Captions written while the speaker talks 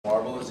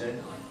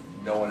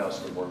no one else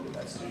could work in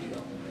that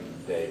studio.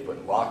 They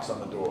put locks on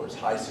the doors,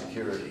 high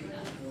security.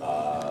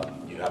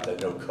 You have to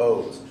know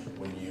codes.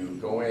 When you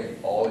go in,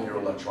 all your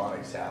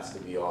electronics has to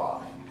be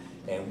off.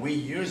 And we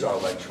use our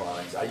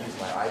electronics. I use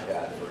my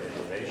iPad for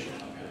information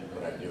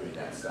when I'm doing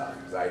that stuff.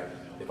 Because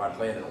if I'm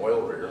playing an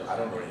oil rigger, I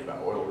don't know anything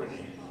about oil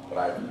rigging, but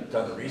I've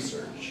done the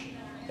research.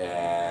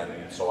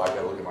 And so I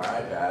got to look at my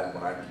iPad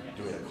when I'm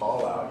doing a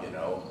call out, you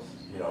know,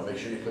 make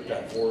sure you put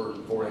that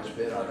 4-inch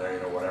bit on there,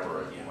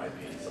 whatever it might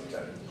be, some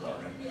kind of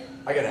program.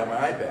 I got to have my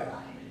iPad.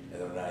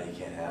 And then now you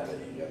can't have it,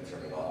 you got to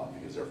turn it off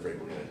because they're afraid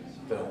we're going to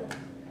film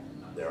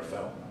their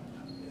film,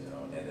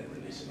 and then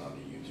release it onto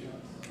YouTube.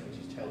 I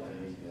just had the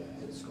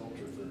head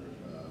sculptor for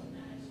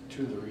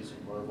 2 of the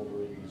recent Marvel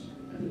movies,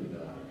 and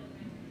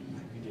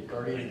we did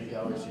Guardian of the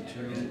Galaxy 2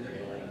 and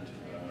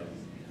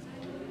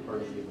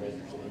part of the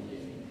Avengers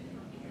Endgame.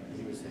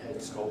 He was the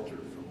head sculptor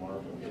for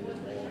Marvel in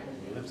Atlanta.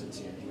 He lives in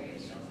San Diego.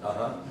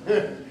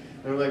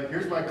 They're like,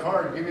 here's my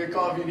card, give me a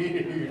call if you need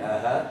it.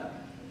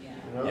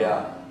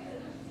 Yeah.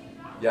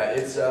 Yeah,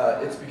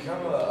 it's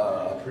become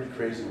a pretty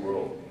crazy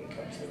world when it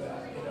comes to that.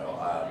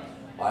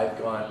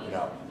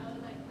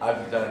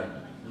 I've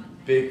done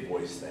big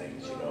voice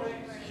things,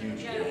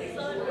 huge games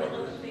or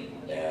whatever,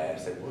 and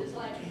it's like, what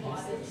game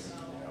is this?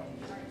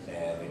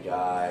 And the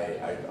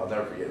guy, I'll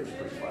never forget, it was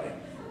pretty funny.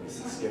 He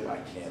said, Skip, I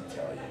can't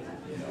tell you,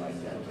 I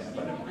can't,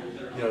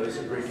 but this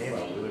is a great game. I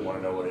really want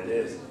to know what it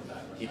is.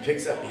 He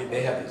picks up.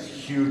 They have these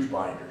huge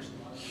binders,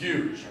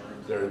 huge.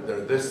 They're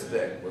this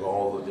thick with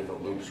all the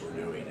different loops we're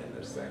doing in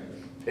this thing,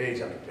 page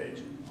after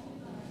page.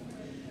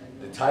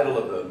 The title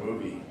of the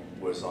movie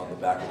was on the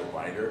back of the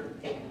binder,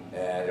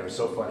 and it was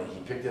so funny. He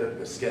picked it up and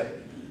goes,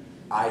 Skip,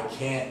 I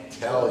can't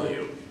tell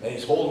you. And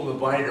he's holding the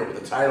binder with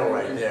the title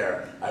right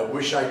there. I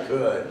wish I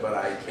could, but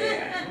I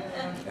can't.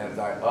 And it's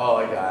like, oh,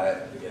 I got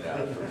it.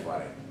 It's pretty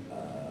funny.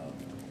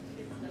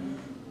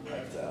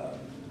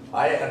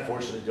 I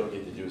unfortunately don't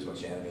get to do as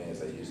much anime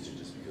as I used to,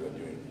 just because I'm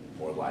doing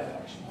more live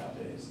action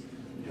nowadays.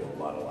 We do a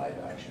lot of live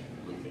action,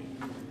 including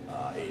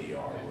ADR,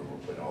 where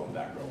we're putting all the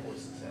background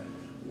voices in,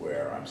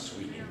 where I'm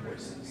sweetening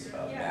voices,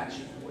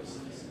 matching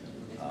voices.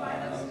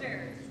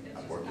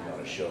 I'm working on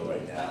a show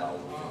right now,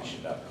 we're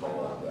finishing up,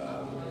 called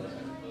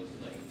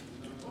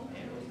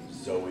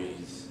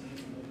Zoe's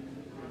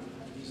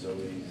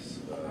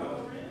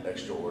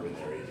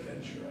Extraordinary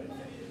Adventure, I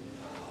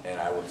think.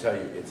 And I will tell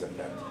you, it's a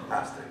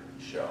fantastic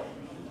show.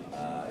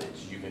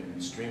 You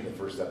can stream the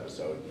first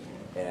episode,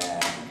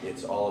 and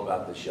it's all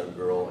about this young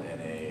girl in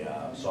a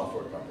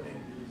software company,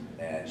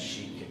 and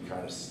she can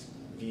kind of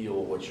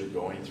feel what you're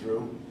going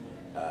through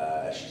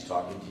as she's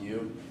talking to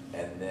you,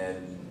 and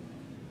then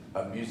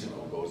a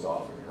musical goes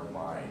off in her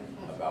mind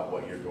about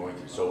what you're going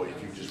through. So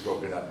if you've just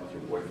broken up with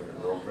your boyfriend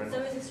or girlfriend. So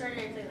it's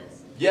Extraordinary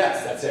Playlist.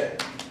 Yes, that's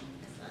it.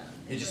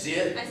 Did you see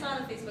it? I saw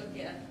it on Facebook,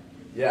 yeah.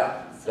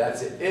 Yeah,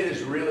 that's it. It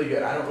is really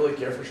good. I don't really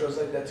care for shows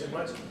like that too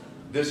much.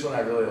 This one I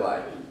really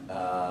like.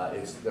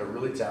 They're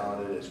really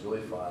talented, it's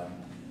really fun,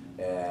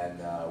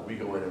 and we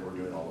go in and we're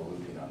doing all the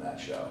looping on that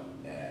show,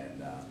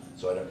 and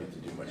so I don't get to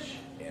do much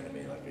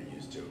anime like I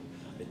used to.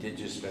 I did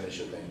just finish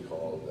a thing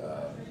called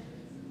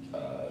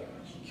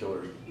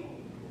Killer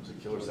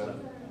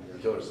 7?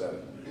 Killer 7,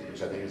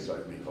 which I think is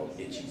going to be called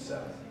Itchy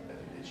 7. I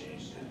think they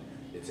changed it.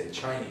 It's a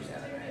Chinese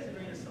anime.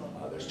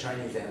 There's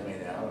Chinese anime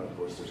now, and of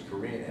course there's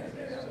Korean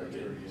anime now.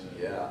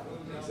 Yeah,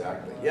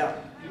 exactly. Yeah.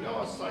 Do you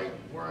know a site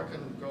where I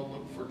can go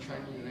look for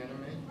Chinese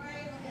anime?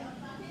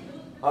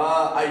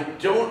 I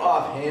don't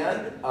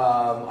offhand.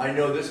 I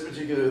know this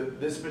particular,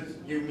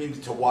 you mean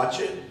to watch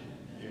it?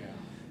 Yeah.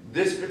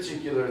 This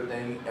particular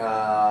thing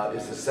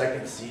is the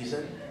 2nd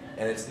season,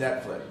 and it's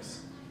Netflix.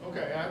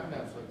 Okay, I have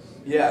Netflix.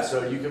 Yeah,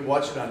 so you can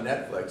watch it on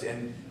Netflix.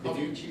 And if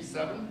you Itchy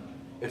 7?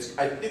 I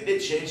think they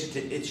changed it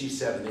to Itchy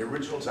 7. The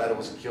original title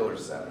was Killer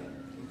 7.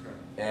 Okay.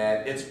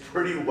 And it's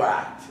pretty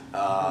whacked.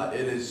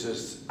 It is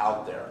just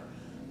out there.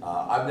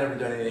 I've never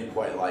done anything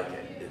quite like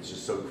it. It's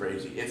just so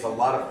crazy. It's a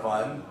lot of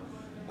fun,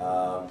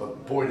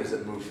 but boy does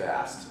it move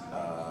fast.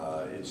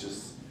 It's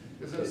just...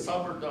 Is it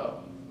sub or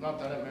dub? Not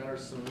that it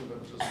matters to me,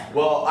 but just...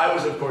 Well, I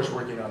was of course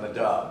working on the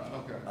dub.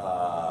 Okay.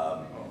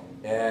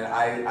 And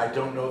I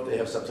don't know if they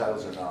have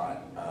subtitles or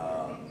not,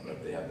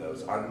 if they have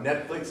those. On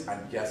Netflix,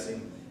 I'm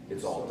guessing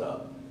it's all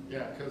dub.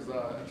 Yeah, because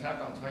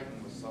Attack on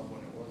Titan was sub when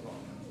it was on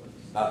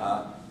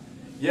Netflix.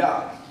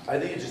 Yeah, I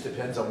think it just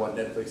depends on what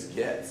Netflix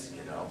gets,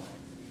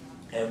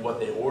 and what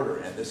they order.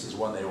 And this is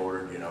one they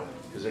ordered,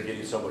 because they're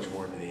getting so much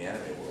more into the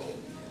anime world.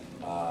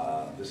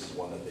 This is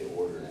one that they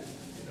ordered,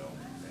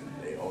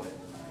 and they own it.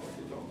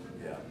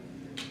 Yeah.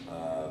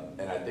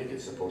 And I think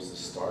it's supposed to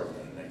start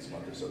in the next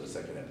month or so, the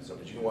 2nd episode.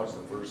 But you can watch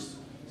the first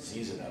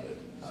season of it.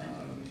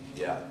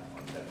 Yeah,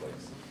 on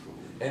Netflix.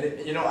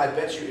 And I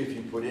bet you if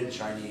you put in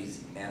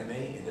Chinese anime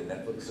into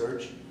Netflix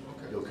search,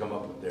 you'll come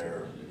up with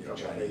their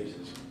Chinese.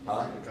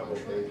 Huh? A couple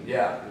of pages.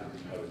 Yeah,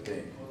 I would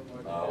think.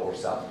 Or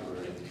South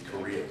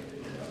Korea.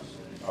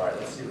 All right,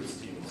 let's see what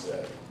Steven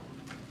said.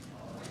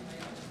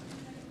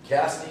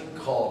 Casting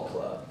Call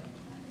Club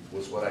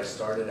was what I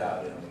started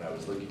out in when I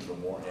was looking for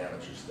more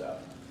amateur stuff.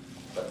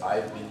 but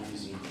I've been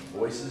using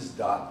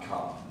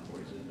voices.com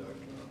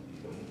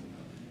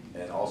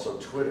and also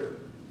Twitter,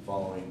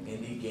 following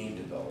indie game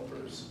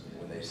developers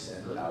when they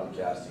send out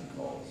casting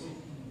calls.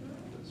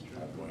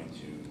 I'm going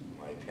to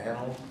my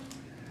panel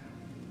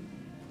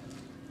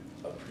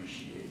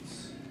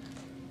appreciates.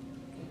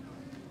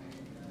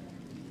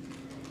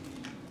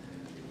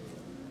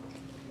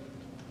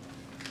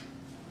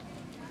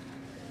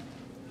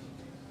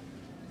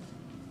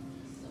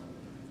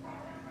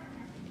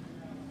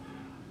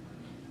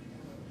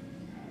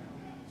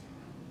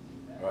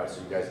 All right,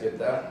 so you guys get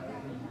that?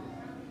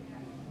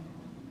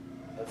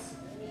 Let's see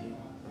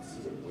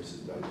what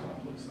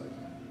voices.com looks like.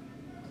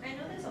 I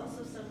know there's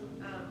also some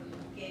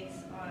gigs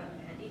on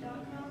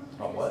Mandy.com.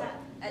 On what?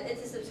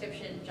 It's a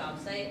subscription job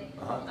site.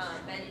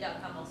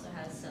 Mandy.com also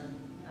has some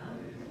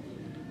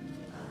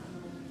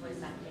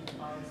voice acting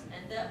calls.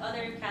 And the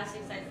other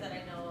casting sites that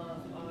I know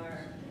of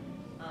are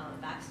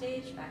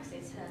Backstage.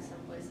 Backstage has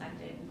some voice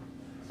acting.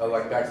 Oh,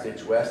 like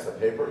Backstage West, the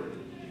paper?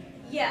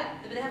 Yeah,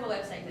 but they have a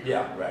website now.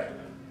 Yeah, right.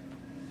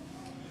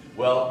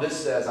 Well, this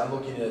says, I'm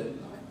looking at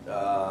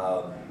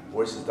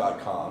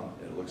voices.com,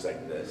 and it looks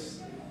like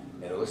this.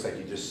 And it looks like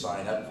you just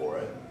sign up for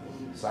it.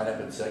 Sign up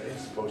in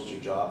seconds, post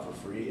your job for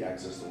free,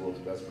 access the world's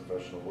best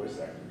professional voice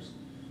actors.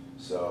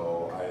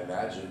 So I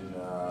imagine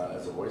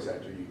as a voice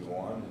actor, you go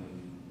on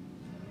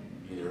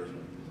and either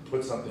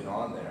put something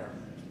on there,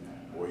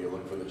 or you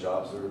look for the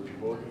jobs that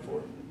people are looking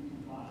for.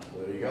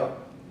 So there you go.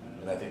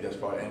 And I think that's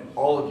probably, and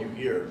all of you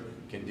here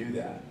can do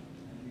that.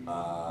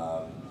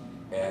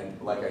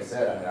 And like I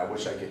said, I mean, I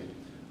wish I could,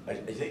 I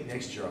think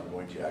next year I'm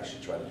going to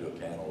actually try to do a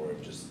panel where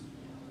I'm just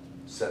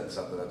setting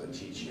something up to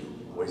teach you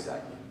voice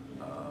acting.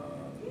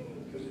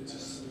 Because it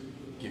just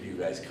give you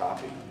guys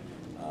copy.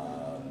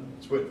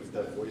 That's what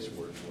that voice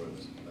works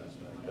was last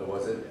night. Oh,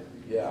 was it?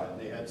 Yeah.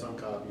 They had some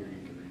copy, or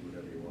you could read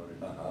whatever you wanted.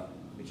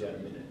 Each had a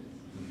minute.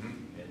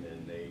 And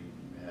then they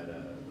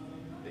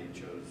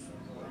chose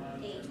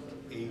like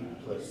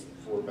 8 plus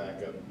 4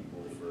 backup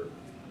people for the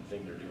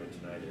thing they're doing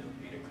tonight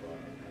at 8 o'clock.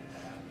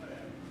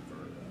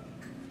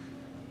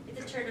 It's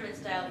a tournament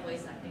style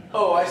voice acting.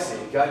 Oh, I see.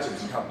 Gotcha.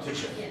 It's a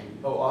competition. Yeah.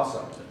 Oh,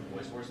 awesome.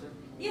 Voice Wars then?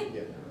 Yeah.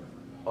 Yeah.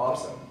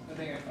 Awesome. I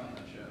think I found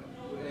that show.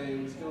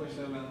 It was Killer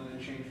 7 and then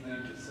changed the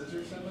name to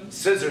Scissor 7.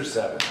 Scissor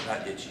 7,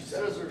 not Itchy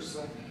 7. Scissor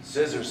 7.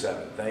 Scissor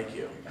 7, thank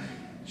you.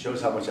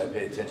 Shows how much I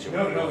pay attention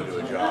when I No, go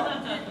to a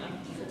job.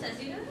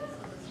 Sometimes you know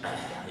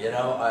that. You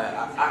know,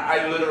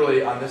 I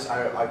literally, on this,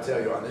 I tell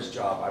you, on this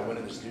job, I went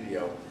in the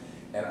studio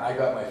and I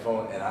got my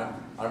phone and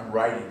I'm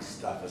writing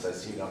stuff as I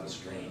see it on the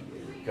screen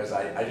because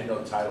I didn't know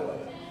the title of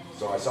it.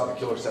 So I saw the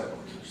Killer 7,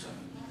 Killer 7.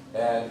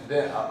 And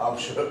then I'll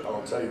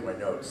tell you my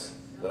notes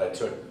that I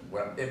took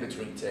when in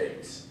between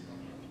takes.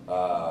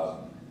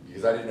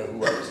 Because I didn't know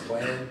who I was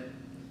playing.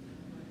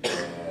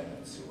 And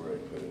let's see where I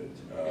put it.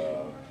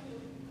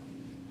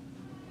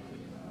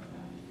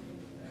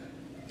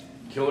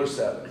 Killer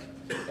 7.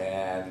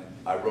 And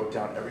I wrote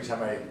down every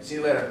time see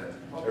you later.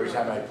 Every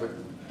time I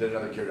did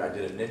another character, I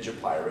did a ninja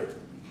pirate.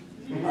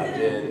 I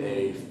did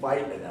a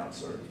fight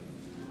announcer.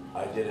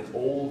 I did an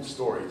old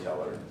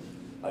storyteller.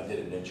 I did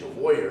a ninja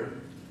warrior.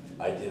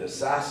 I did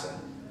assassin.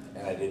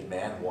 And I did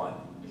man 1.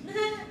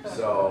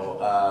 So,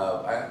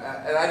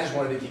 and I just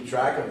wanted to keep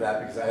track of that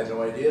because I had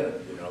no idea,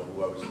 you know,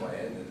 who I was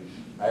playing. And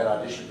I had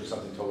auditioned for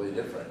something totally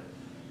different.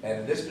 And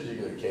in this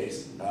particular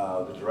case,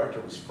 the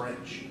director was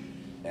French,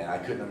 and I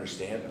couldn't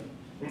understand him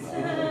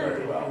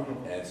very well.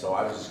 And so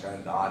I was just kind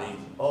of nodding,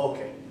 oh,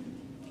 okay.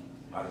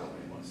 I don't know what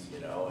he wants, you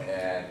know.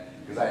 And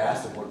because I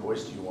asked him, what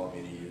voice do you want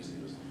me to use? And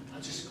he goes,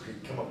 I'll just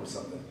come up with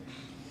something.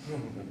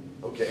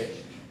 Okay.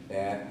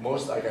 And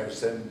most, like I was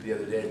saying the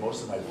other day,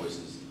 most of my voice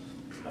is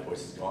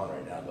gone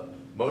right now, but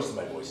most of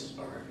my voices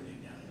are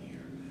everything down in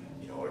here.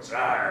 You know, it's you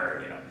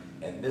know.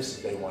 And this,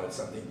 they wanted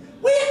something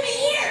way up in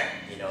here,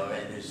 you know,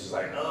 and it's just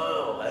like,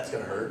 oh, that's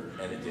gonna hurt,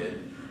 and it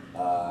did.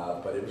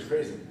 But it was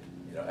crazy,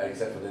 you know,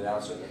 except for the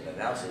announcer. The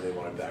announcer, they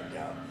wanted back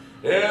down.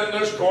 In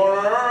this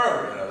corner,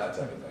 you know, that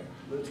type of thing.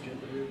 Let's get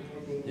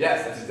it.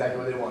 Yes, that's exactly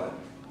what they wanted.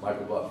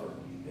 Michael Buffer,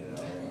 you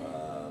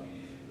know.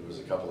 There was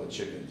a couple of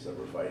chickens that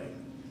were fighting,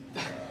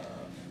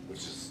 which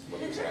is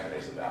what this anime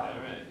is about.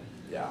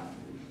 Yeah.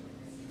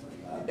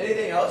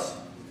 Anything else?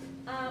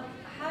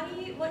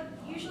 What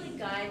usually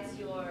guides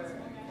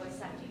your voice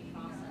acting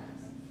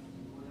process?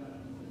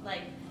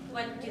 Like,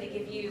 what do they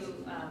give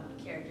you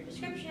character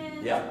descriptions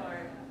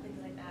or things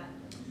like that?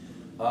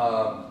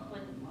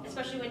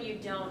 Especially when you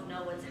don't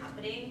know what's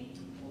happening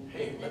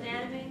in an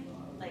anime,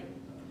 like,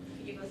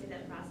 could you go through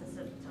that process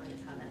of telling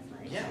us how that's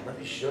like? Yeah, let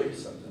me show you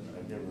something.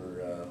 I've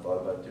never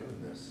thought about doing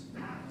this.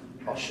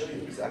 I'll show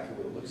you exactly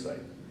what it looks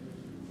like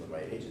when my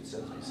agent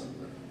sends me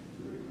something.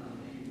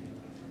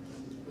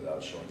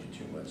 Without showing you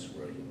too much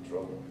where I get in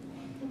trouble.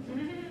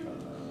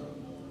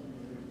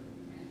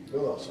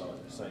 We'll also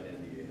sign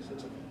NDAs,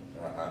 that's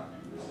okay.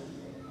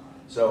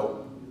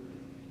 So,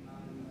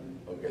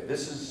 okay,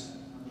 this is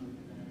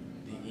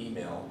the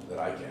email that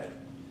I get,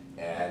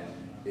 and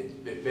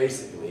it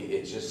basically,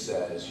 it just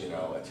says, you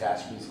know,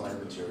 attach piece line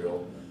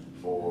material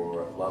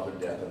for Love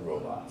and Death and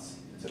Robots.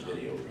 It's a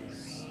video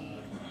piece.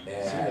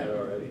 And, seen that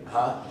already.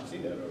 Huh? I've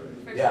seen that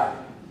already. Yeah.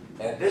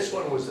 And this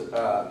one was,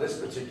 this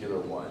particular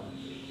one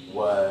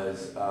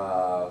was,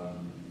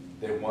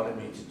 they wanted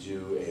me to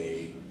do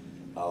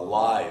a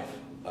live,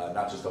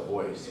 not just a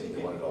voice,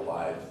 they wanted a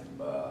live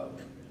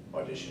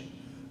audition,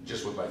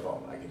 just with my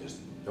phone. I could just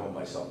film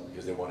myself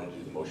because they wanted to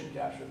do the motion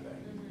capture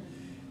thing.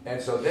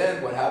 And so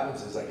then what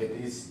happens is I get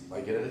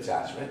an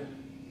attachment,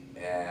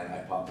 and I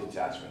pop the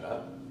attachment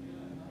up,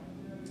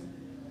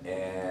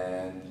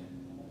 and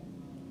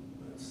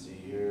let's see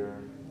here,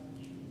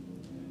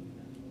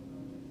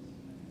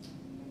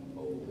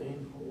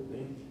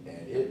 holding,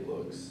 and it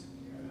looks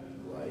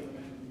like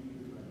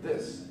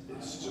this.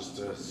 It's just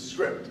a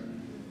script.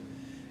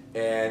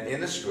 And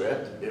in the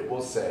script, it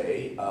will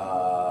say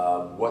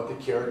what the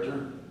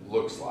character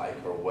looks like,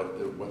 or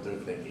what they're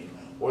thinking,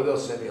 or they'll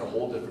send me a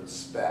whole different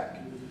spec.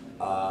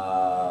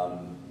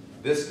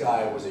 This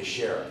guy was a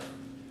sheriff,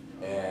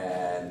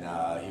 and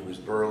he was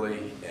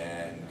burly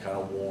and kind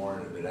of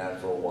worn and been at it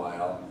for a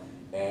while.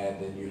 And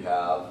then you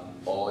have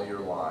all your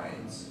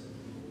lines,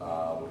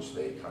 which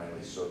they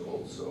kindly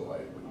circled, so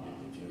I wouldn't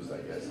get confused,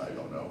 I guess, I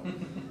don't know.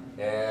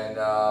 And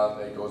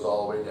it goes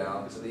all the way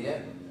down to the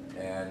end.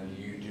 And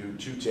you do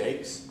 2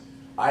 takes.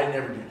 I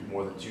never do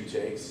more than 2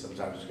 takes.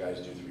 Sometimes guys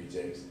do 3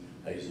 takes.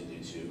 I usually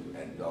do 2,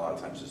 and a lot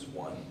of times just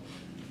 1.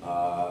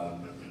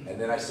 And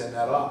then I send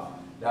that off.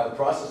 Now the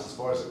process as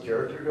far as the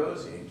character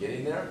goes and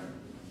getting there,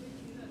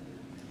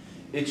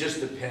 it just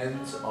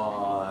depends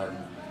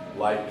on,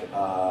 like,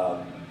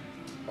 I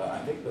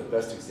think the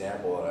best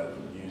example that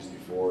I've used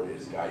before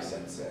is Guy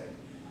Sensei.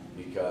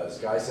 Because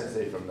Guy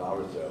Sensei from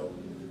Naruto,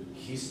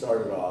 he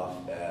started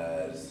off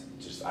as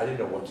just, I didn't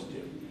know what to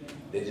do.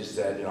 They just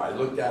said, you know, I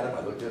looked at him,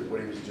 I looked at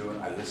what he was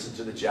doing, I listened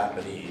to the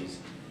Japanese,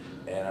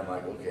 and I'm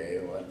like,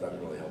 okay, well, that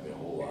doesn't really help me a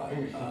whole lot.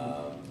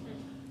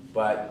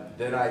 But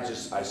then I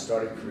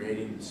started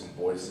creating some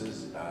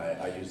voices.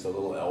 I used a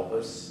little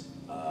Elvis,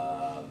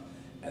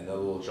 and the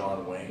little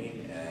John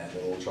Wayne, and the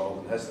little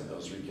Charlton Heston,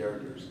 those 3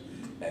 characters.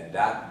 And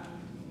that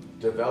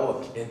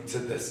developed into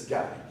this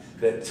guy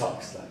that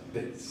talks like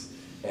this.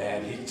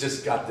 And he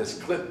just got this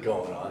clip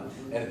going on.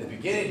 And at the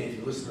beginning, if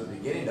you listen to the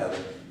beginning of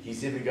it,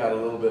 he's even got a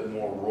little bit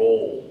more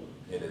roll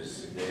in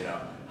his, you know,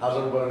 how's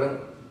everybody doing?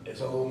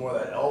 It's a little more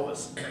of that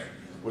Elvis,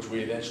 which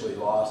we eventually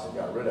lost and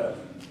got rid of.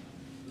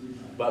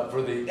 But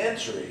for the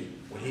entry,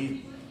 when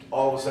he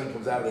all of a sudden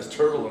comes out of his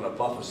turtle in a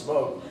puff of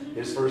smoke,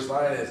 his first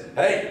line is,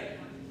 hey,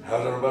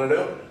 how's everybody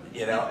doing?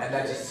 You know, and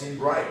that just seemed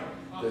right,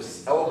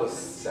 this Elvis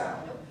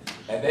sound.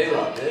 And they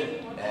loved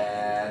it,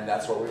 and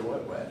that's what we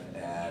went with.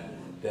 And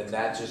then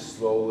that just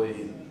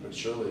slowly but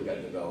surely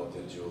got developed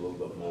into a little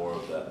bit more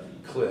of the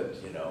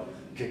clipped, you know,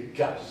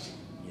 kakashi,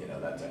 you know,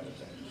 that type of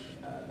thing,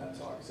 that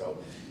talk. So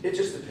it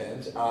just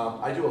depends.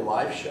 I do a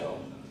live show,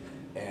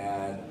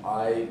 and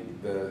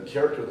the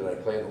character that I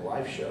play in the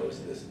live show is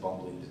this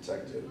bumbling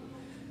detective.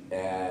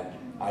 And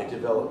I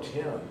developed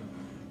him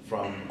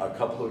from a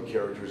couple of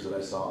characters that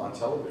I saw on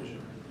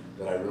television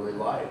that I really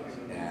liked.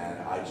 And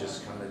I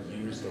just kind of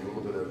used a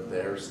little bit of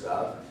their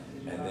stuff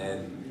and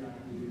then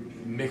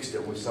mixed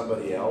it with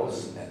somebody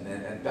else. And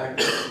then, in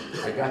fact,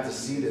 I got to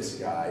see this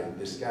guy,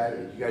 you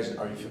guys,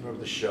 are you familiar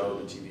with the show,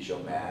 the TV show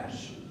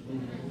MASH?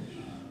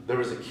 There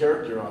was a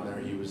character on there,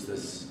 he was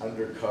this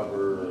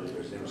undercover,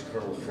 his name was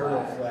Colonel Flag.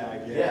 Colonel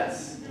Flag, yeah.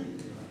 Yes.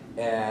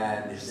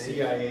 And his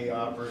CIA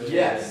operative,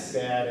 yes,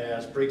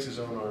 badass, breaks his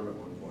own arm at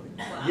one point.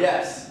 Wow.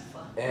 Yes,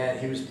 and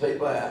he was played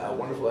by a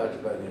wonderful actor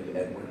by the name of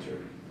Ed Winter.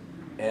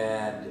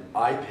 And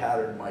I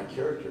patterned my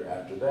character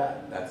after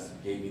that. That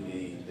gave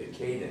me the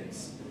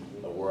cadence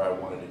of where I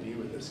wanted to be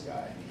with this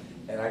guy.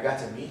 And I got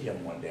to meet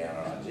him one day on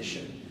an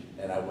audition,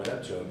 and I went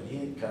up to him, and he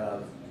had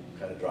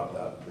kind of dropped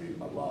out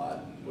a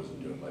lot,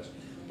 wasn't doing much.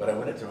 But I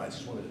went up to him, I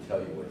just wanted to tell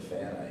you what a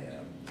fan I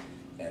am,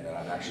 and that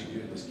I'm actually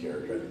doing this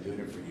character. I've been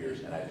doing it for years,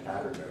 and I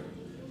patterned him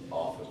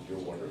off of your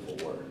wonderful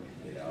work,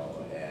 you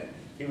know. And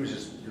he was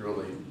just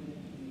really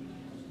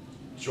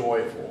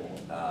joyful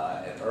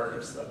and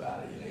earnest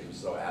about it. You know, he was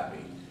so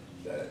happy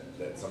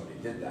that somebody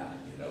did that,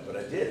 you know. But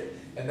I did it,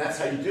 and that's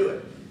how you do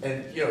it.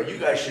 And you know, you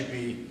guys should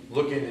be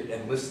looking at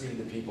and listening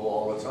to people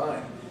all the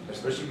time,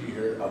 especially if you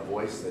hear a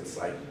voice that's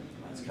like,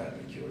 that's kind of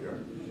peculiar,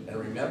 and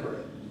remember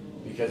it.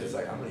 Because it's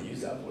like, I'm going to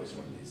use that voice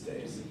one of these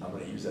days. I'm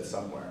going to use that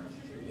somewhere,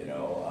 you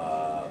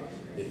know.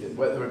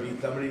 Whether it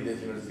be somebody that,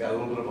 you know, has got a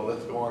little bit of a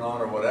lift going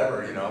on or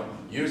whatever, you know,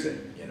 use it,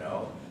 you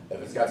know.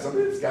 If it's got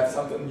somebody that's got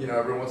something, you know,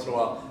 every once in a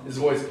while, his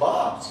voice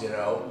pops, you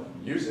know,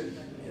 use it,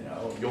 you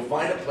know. You'll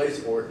find a place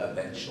for it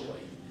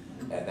eventually,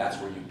 and that's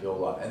where you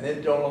build up. And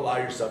then don't allow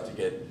yourself to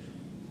get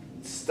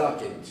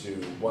stuck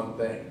into one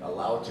thing.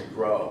 Allow it to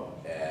grow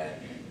and,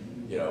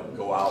 you know,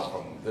 go out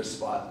from this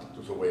spot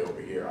to way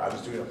over here. I was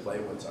doing a play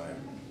one time,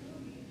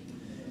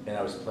 and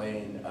I was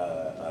playing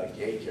a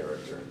gay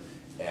character,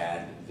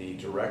 and the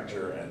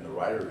director and the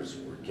writers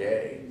were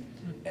gay,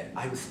 and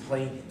I was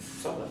playing him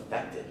so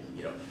affected,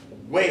 you know,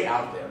 way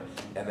out there.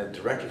 And the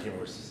director came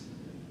over and says,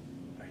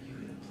 "Are you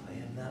going to play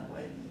him that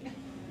way?"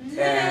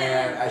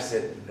 And I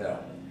said, "No,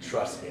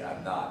 trust me,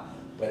 I'm not.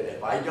 But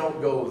if I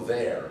don't go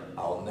there,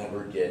 I'll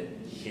never get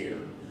here."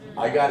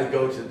 I got to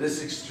go to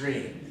this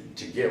extreme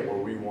to get where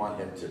we want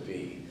him to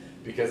be.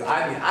 Because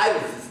I mean, I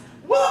was just,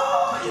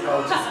 whoa, you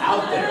know, just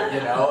out there,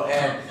 you know,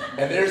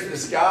 and there's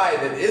this guy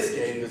that is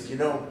gay, and he goes, you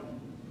know,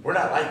 we're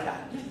not like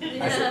that.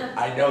 I said,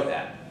 I know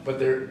that, but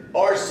there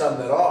are some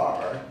that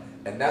are,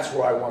 and that's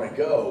where I want to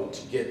go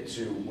to get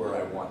to where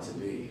I want to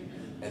be.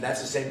 And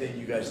that's the same thing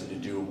you guys need to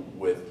do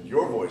with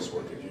your voice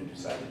work if you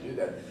decide to do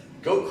that.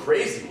 Go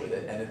crazy with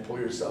it and then pull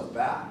yourself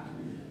back,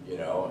 you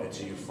know,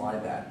 until you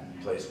find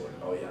that place where,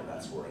 oh yeah,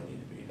 that's where I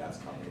need to be, that's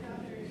comfortable.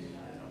 You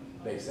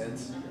know, make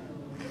sense?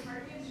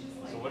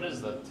 So what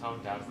does the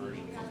toned down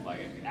version look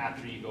like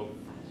after you go from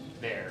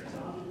there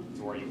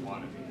to where you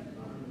want to be?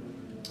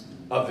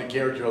 Of the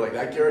character, like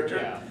that character?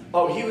 Yeah.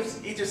 Oh, he was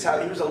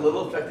a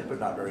little affected, but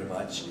not very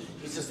much.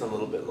 He's just a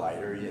little bit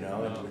lighter, you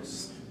know, and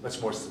was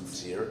much more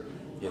sincere,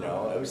 you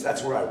know.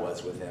 That's where I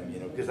was with him, you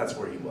know, because that's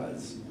where he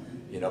was,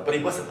 you know. But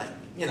he wasn't like,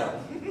 you know,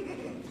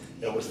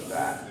 it wasn't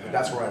that. But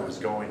that's where I was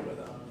going with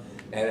him.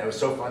 And it was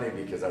so funny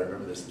because I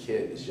remember this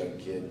young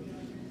kid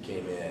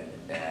came in,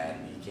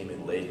 and he came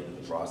in late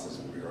into the process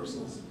of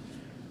rehearsals,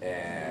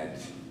 and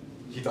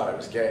he thought I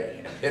was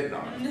gay and hitting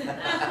on him.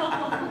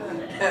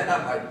 And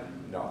I'm like,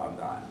 no, I'm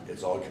not.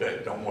 It's all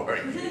good. Don't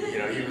worry. You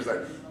know, he was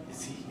like,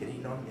 is he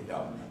hitting on me?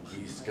 No,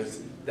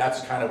 because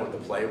that's kind of what the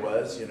play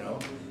was, you know.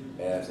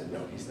 And I said, no,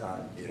 he's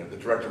not. You know, the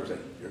director was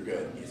like, you're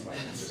good. He's fine.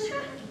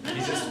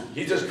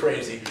 He's just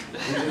crazy.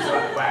 He's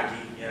just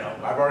wacky. You know,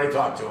 I've already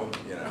talked to him.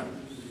 You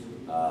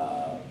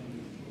know,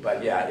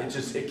 but yeah,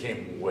 it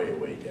came way,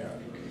 way down.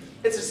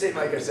 It's the same,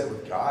 like I said,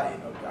 with Guy.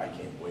 You know, Guy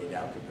came way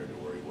down compared to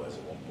where he was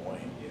at one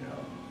point. You know,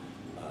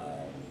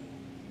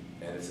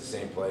 and it's the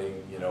same play.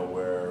 You know,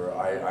 where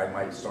I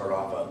might start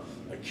off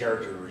a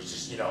character who's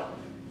just, you know,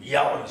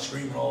 yelling and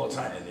screaming all the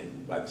time, and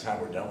then by the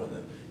time we're done with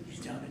him, he's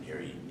down in here.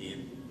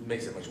 He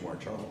makes it much more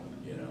internal.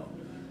 You know,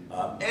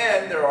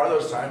 and there are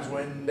those times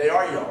when they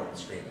are yelling and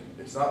screaming.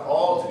 It's not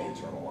all to be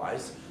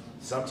internalized.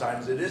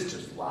 Sometimes it is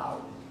just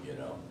loud. You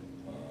know,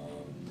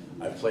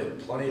 I've played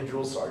plenty of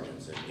drill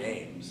sergeants in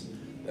games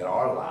that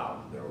are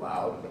loud. They're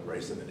loud and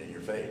abrasive and in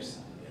your face,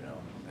 you know,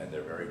 and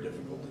they're very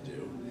difficult to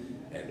do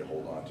and to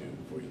hold on to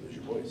before you lose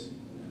your voice.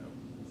 You know.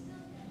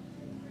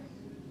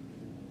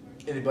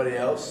 Anybody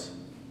else?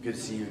 Good to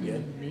see you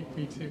again.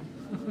 Me too.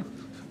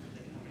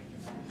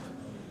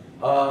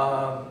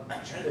 I'm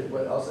trying to think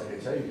what else I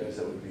could tell you guys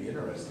that would be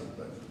interesting,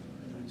 but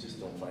I just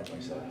don't find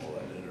myself all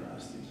that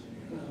interesting.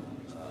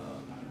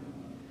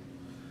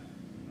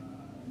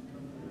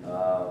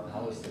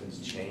 How has things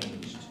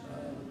changed?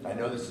 I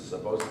know this is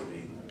supposed to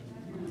be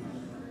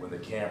when the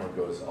camera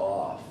goes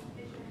off,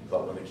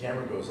 but when the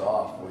camera goes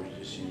off, we're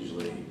just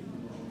usually...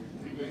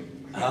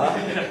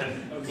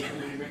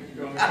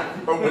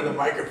 Or when the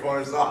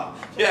microphone is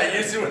off. Yeah,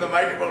 usually when the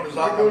microphone is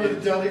off, Go to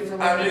the deli for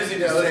lunch. I'm usually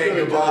just saying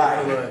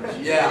goodbye.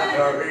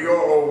 Yeah,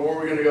 or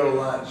we're going to go to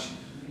lunch.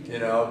 You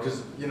know,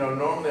 because, you know,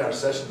 normally our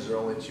sessions are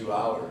only 2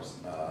 hours.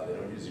 They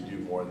don't usually do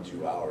more than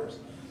 2 hours.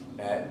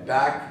 And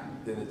back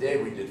in the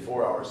day, we did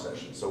 4-hour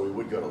sessions, so we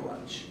would go to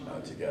lunch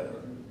together,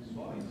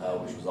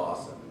 which was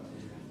awesome.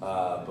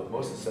 But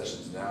most of the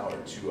sessions now are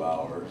 2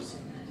 hours,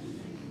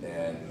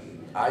 and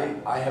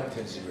I have a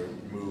tendency to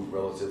move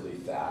relatively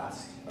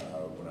fast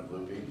when I'm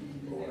looping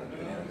or when I'm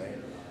doing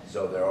anime.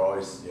 So they're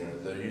always, you know,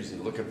 they're usually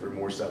looking for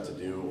more stuff to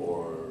do,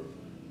 or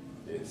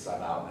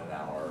I'm out in an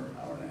hour,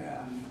 hour and a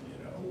half.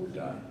 You know, we're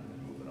done,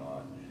 moving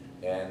on.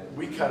 And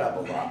we cut up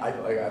a lot.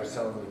 Like I was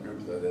telling the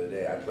group the other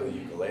day, I play the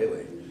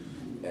ukulele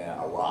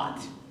a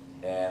lot,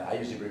 and I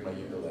usually bring my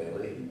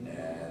ukulele,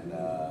 and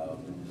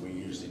we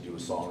usually do a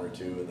song or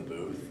two in the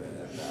booth.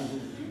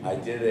 And I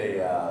did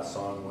a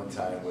song one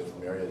time with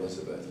Mary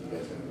Elizabeth. You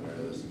guys know who Mary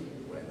Elizabeth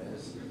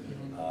is?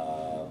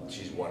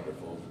 She's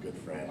wonderful, good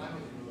friend,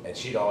 and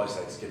she'd always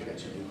like, "Skip, you got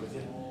your uke with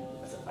you?"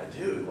 I said, "I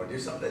do. You want to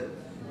do something?"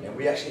 And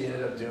we actually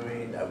ended up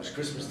doing. It was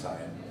Christmas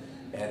time,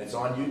 and it's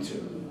on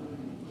YouTube,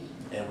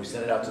 and we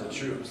sent it out to the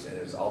troops, and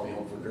it was "I'll Be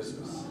Home for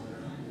Christmas."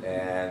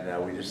 And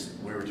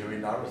we were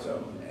doing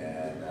Naruto,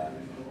 and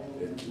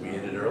we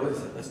ended early.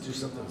 Said, let's do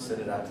something,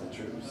 send it out to the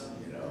troops,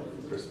 you know,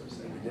 for Christmas,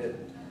 and we did.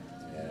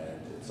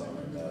 And it's on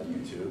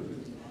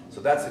YouTube.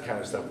 So that's the kind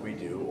of stuff we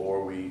do,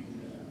 or we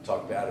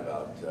talk bad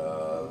about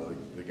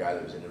the guy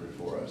that was in there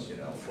before us. You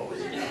know, what was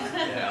he doing?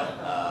 You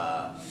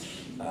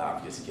know,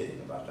 I'm just kidding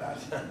about that.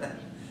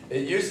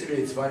 It used to be.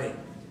 It's funny.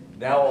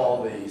 Now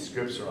all the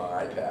scripts are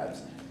on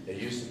iPads. It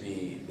used to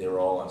be they were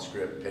all on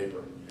script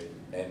paper.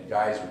 And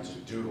guys would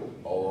just doodle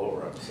all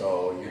over them.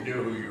 So you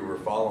knew who you were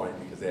following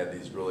because they had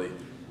these really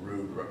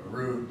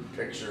rude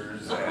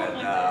pictures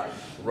and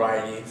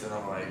writings. And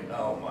I'm like,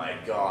 oh my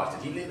gosh,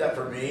 did he leave that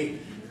for me?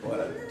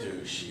 What a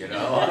douche, you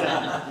know?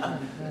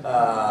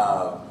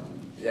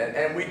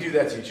 And we do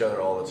that to each other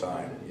all the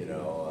time, you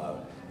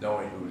know,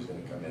 knowing who was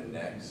going to come in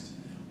next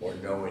or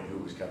knowing who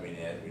was coming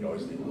in. We'd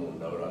always leave a little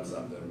note on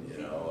something,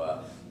 you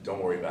know. Don't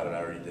worry about it,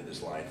 I already did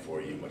this line for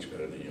you much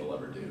better than you'll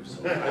ever do.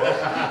 So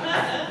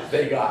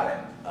they got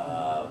it.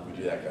 We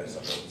do that kind of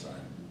stuff all the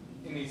time.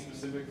 Any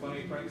specific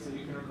funny pranks that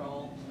you can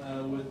recall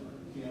with,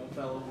 you know,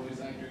 fellow voice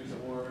actors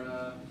or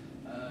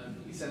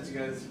He sends you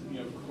guys,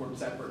 record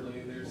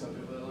separately. There's some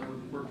people that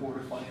record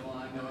a funny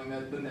line, knowing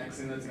that the next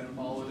thing that's going to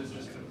follow it is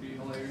just going to be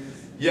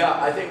hilarious. Yeah,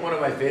 I think one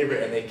of my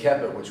favorite, and they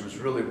kept it, which was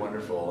really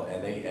wonderful,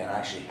 and I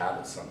actually have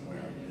it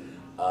somewhere.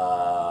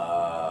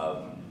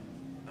 I'm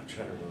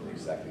trying to remember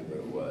exactly what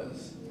it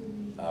was.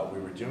 We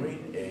were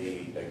doing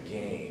a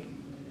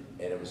game,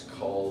 and it was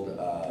called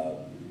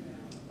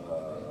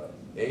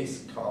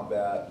Ace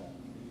Combat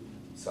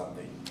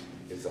something.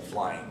 It's a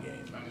flying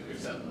game. I mean,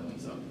 there's seven,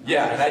 so.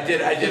 Yeah, and I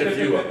did a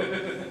few of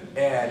them.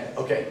 And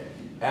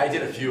I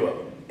did a few of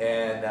them.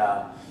 And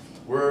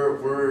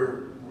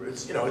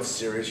it's it's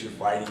serious. You're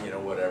fighting,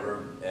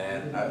 whatever.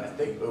 And I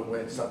think it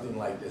went something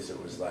like this.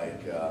 It was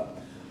like,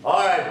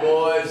 all right,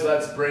 boys,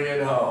 let's bring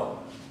it home.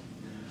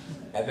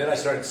 And then I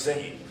started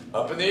singing,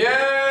 "Up in the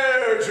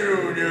air,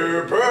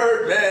 Junior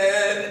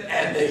Birdman,"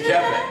 and they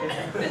kept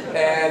it.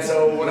 And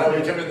so when I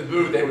would come in the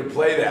booth, they would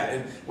play that.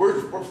 And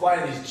we're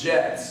flying these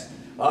jets.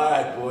 All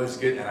right, boys,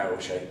 good. And I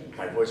wish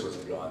my voice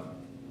wasn't gone.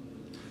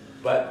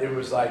 But it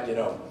was like,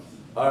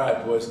 all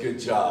right, boys, good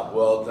job.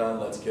 Well done,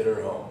 let's get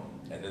her home.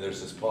 And then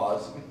there's this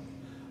pause.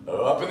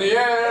 "Up in the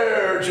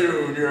air,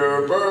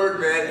 Junior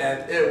Birdman,"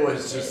 and it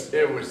was just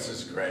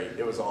great.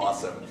 It was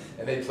awesome.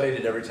 And they played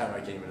it every time I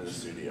came into the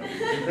studio.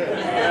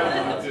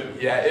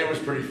 Yeah, it was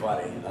pretty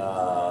funny.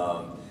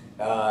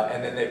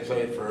 And then they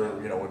played for,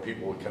 when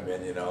people would come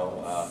in,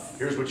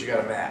 here's what you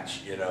got to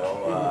match, The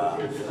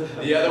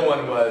other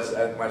one was,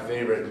 my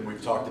favorite, and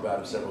we've talked about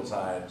it several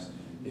times,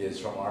 is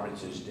from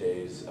Armitage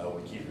days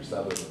when Kiefer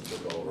Sutherland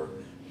took over.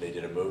 They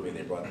did a movie and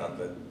they brought out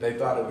they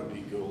thought it would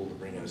be cool to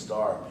bring in a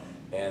star.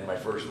 And my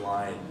first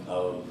line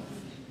of,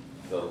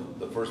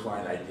 the first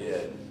line I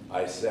did,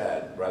 I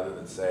said, rather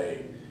than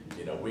say,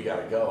 "We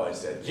gotta go," I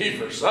said,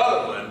 "Kiefer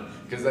Sutherland,"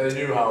 because I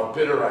knew how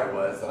bitter I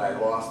was that I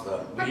lost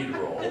the lead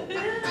role to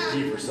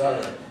Kiefer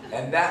Sutherland.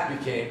 And that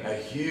became a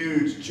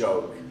huge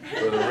joke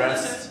for the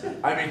rest,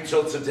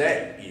 till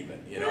today even,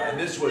 And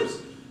this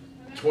was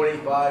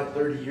 25,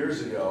 30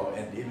 years ago,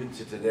 and even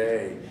to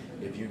today,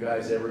 if you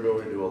guys ever go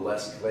into a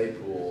Les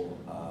Claypool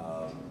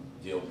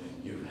deal,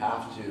 you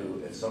have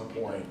to, at some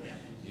point,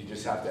 you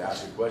just have to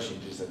ask a question.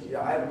 You just say,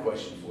 "Yeah, I have a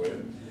question for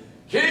you.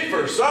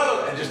 Kiefer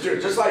Sutherland," and just do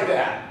it just like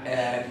that,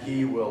 and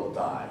he will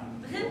die.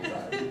 He will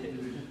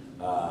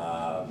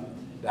die.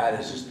 That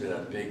has just been a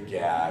big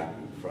gag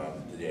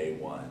from day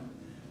one.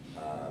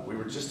 We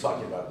were just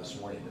talking about this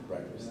morning at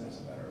breakfast, as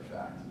a matter of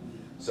fact.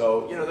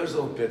 So, there's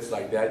little bits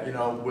like that.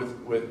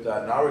 With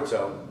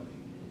Naruto,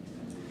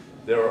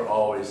 there were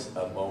always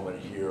a moment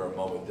here, a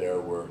moment there,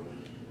 where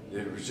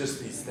there was just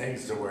these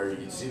things to where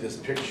you'd see this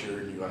picture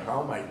and you go,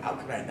 how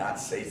can I not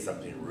say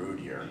something rude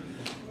here?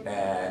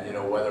 And,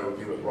 whether it would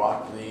be with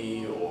Rock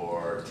Lee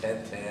or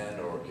 1010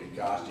 or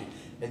Kakashi,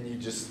 and you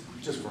just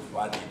for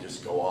fun, you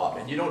just go off.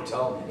 And you don't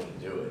tell them you're going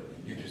to do it.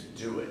 You just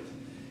do it.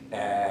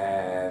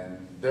 And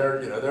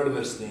they're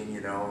listening,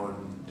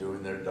 and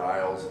doing their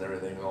dials and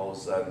everything, and all of a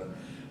sudden,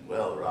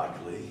 "Well, Rock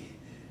Lee,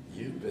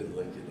 you've been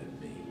looking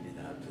at me, and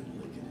I've been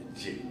looking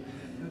at you,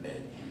 and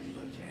you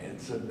look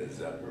handsome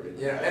as ever."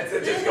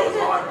 It just goes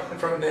on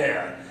from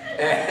there.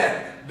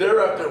 And they're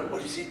up there,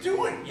 "What is he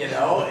doing?"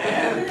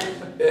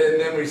 And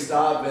then we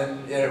stop,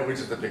 and we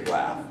just a big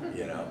laugh.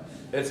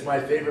 It's my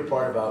favorite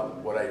part about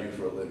what I do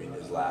for a living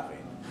is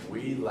laughing.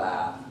 We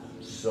laugh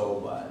so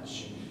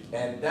much,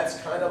 and that's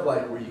kind of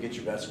like where you get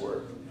your best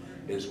work,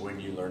 is when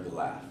you learn to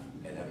laugh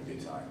and have a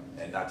good time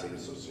and not take it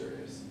so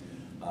serious.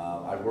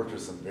 I've worked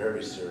with some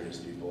very serious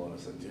people, and I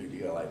said, "Dude,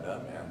 you gotta lighten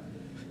up, man.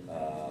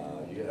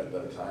 You gotta have a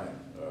better time,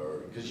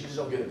 because you just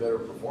don't get a better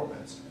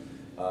performance."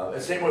 The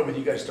same way with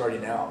you guys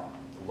starting out.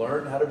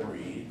 Learn how to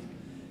breathe,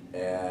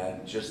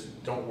 and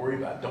just don't worry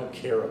about it. Don't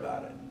care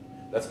about it.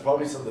 That's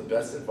probably some of the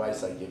best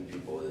advice I give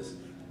people is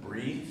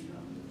breathe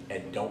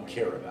and don't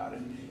care about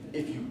it.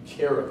 If you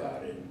care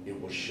about it, it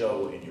will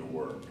show in your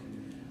work.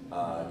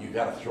 You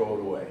gotta throw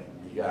it away.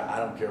 I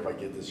don't care if I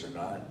get this or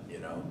not,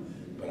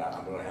 but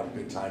I'm gonna have a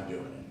good time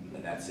doing it,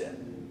 and that's it,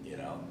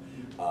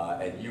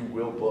 and you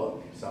will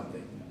book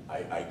something.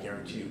 I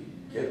guarantee you.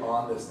 Get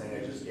on this thing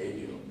I just gave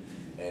you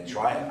and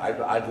try it.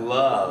 I'd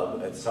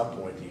love at some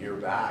point to hear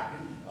back.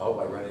 I hope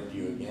I run into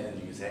you again and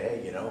you can say,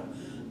 "Hey,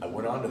 I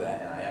went on to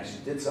that and I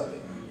actually did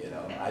something."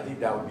 I think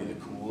that would be the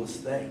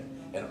coolest thing,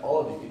 and all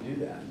of you can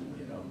do that.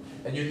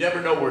 And you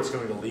never know where it's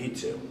going to lead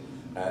to.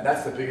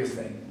 That's the biggest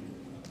thing,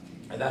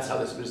 and that's how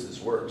this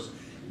business works.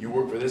 You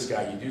work for this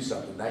guy, you do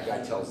something, that guy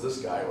tells this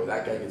guy, or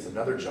that guy gets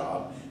another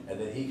job, and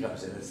then he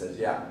comes in and says,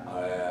 "Yeah,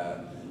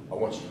 I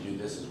want you to do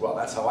this as well."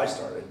 That's how I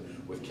started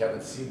with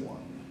Kevin Seymour.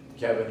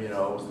 Kevin,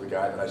 was the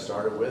guy that I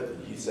started with,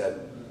 and he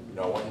said,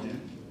 "I want you to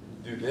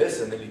do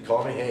this," and then he'd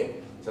call me, "Hey,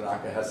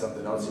 Tanaka has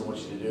something else he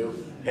wants you to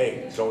do.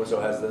 Hey, so-and-so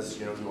has this,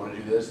 do you want to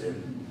do this?"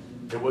 And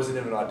it wasn't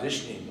even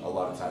auditioning a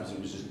lot of times, he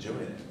was just doing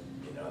it.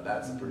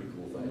 That's a pretty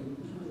cool thing.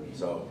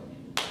 So,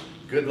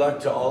 good luck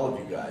to all of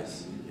you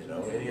guys.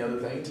 Any other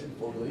things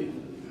before we leave?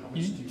 How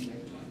much do you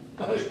make?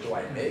 How much do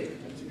I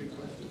make? That's a good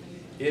question.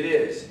 It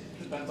is.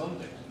 Depends on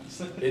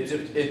things.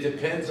 It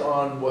depends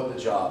on what the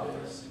job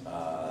is.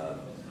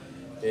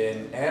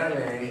 In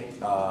anime,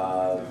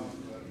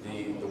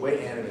 the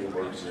way anime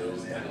works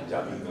is, and the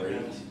dubbing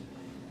rate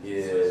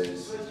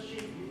is,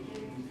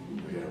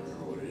 we gotta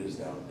remember what it is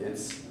now.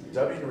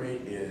 Dubbing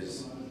rate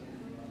is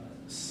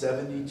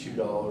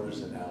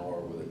 $72 an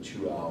hour with a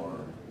 2-hour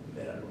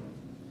minimum.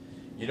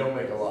 You don't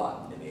make a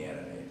lot in the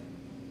anime.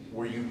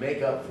 Where you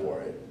make up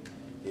for it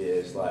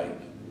is like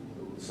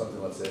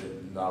something, let's say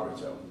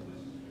Naruto.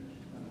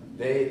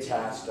 They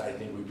attached, I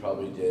think we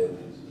probably did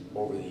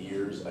over the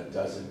years, a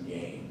dozen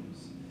games.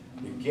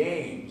 The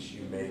games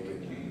you make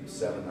in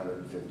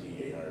 $750,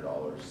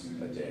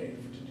 $800 a day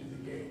to do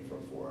the game for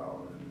a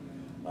 4-hour.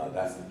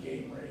 That's the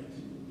game rate,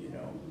 you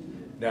know.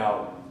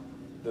 Now,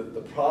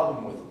 the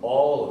problem with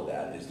all of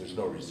that is there's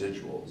no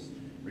residuals.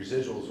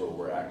 Residuals are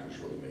where actors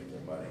really make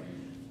their money.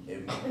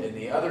 In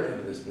the other end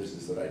of this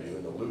business that I do,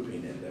 in the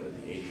looping end of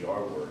it, the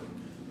ADR work,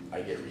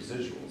 I get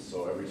residuals.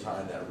 So every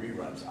time that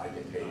reruns, I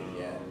get paid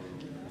again.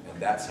 And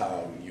that's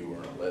how you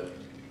earn a living,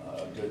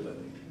 a good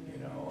living, you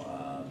know.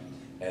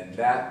 And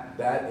that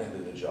end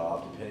of the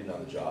job, depending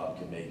on the job,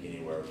 can make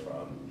anywhere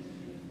from,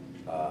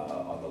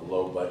 on the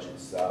low budget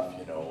stuff,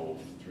 you know,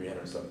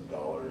 $300-something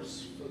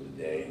for the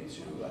day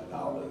to $1,000.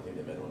 I think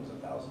the minimum is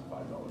 $1,005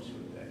 for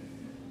the day,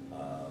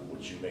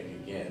 which you make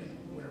again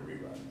when it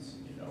reruns,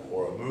 you know.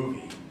 Or a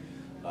movie,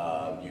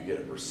 you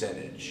get a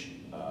percentage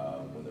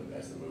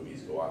as the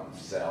movies go out and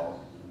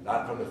sell,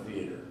 not from the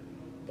theater,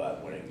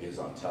 but when it gets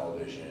on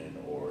television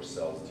or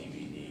sells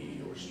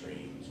DVD or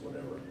streams,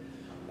 whatever,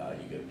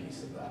 you get a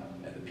piece of that.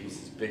 And the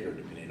piece is bigger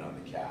depending on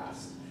the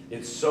cast.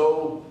 It's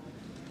so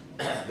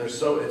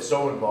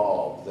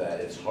involved that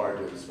it's hard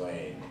to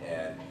explain,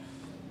 and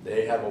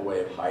they have a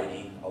way of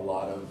hiding a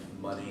lot of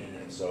money.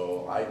 And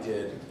so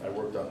I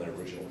worked on the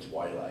original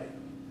Twilight,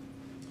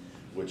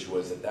 which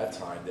was at that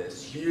time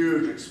this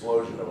huge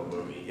explosion of a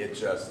movie. It's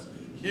just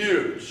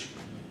huge.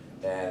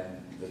 And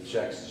the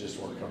checks just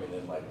weren't coming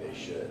in like they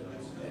should.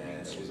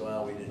 And it was,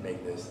 well, we didn't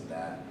make this and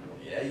that.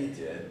 Yeah, you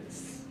did.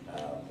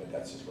 But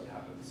that's just what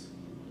happens.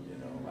 You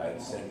know, I had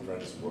the same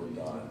friends who worked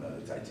on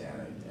the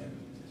Titanic and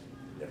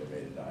never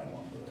made a dime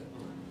off of it.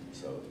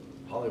 So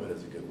Hollywood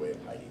is a good way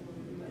of hiding.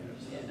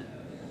 You know?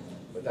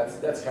 But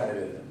that's kind of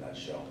it in a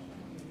nutshell.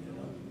 You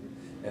know?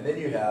 And then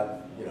you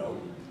have, you know,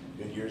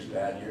 good years,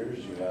 bad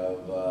years. You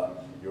have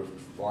you're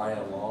flying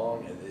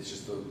along, and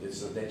it's the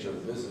nature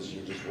of the business.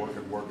 You're just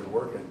working.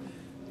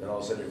 Then all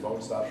of a sudden your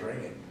phone stops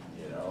ringing,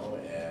 you know,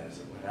 and it's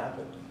like, what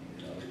happened?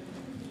 You know?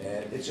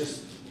 And it's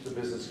just the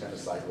business kind of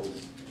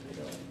cycles, you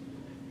know.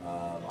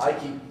 I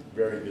keep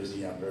very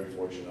busy. I'm very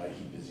fortunate. I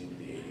keep busy with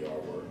the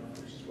ADR work,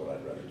 which is what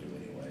I'd rather do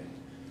anyway,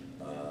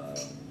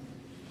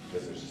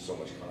 because there's just so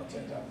much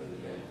content out there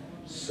today,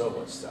 so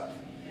much stuff.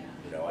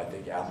 You know, I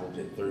think Apple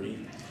did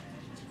 30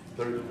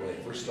 when they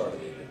first started,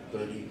 they did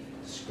 30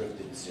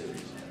 scripted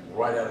series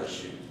right out of the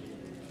chute.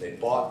 They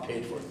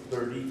paid for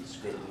 30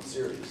 scripted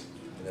series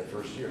in their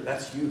first year.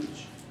 That's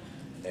huge.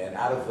 And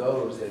out of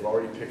those, they've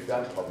already picked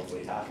up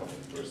probably half of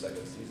them for a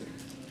second season.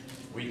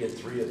 We did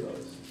 3 of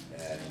those.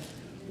 And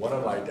one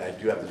of my, I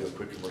do have to do a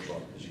quick commercial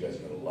on it because you guys are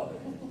going to love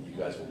it. You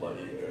guys will love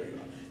it.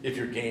 If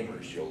you're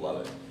gamers, you'll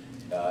love it.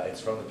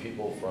 It's from the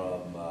people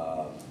from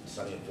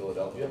sunny in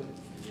Philadelphia.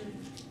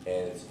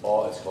 And it's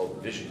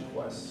called Vision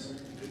Quest.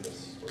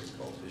 That's what it's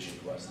called, Vision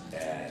Quest.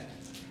 And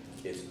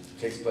it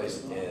takes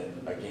place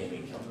in a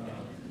gaming company.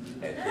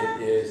 And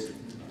it is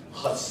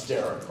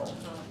hysterical.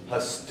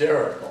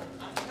 Hysterical.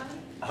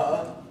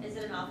 Huh? Is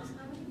it an office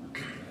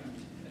comedy?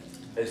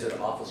 Is it an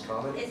office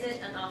comedy? Is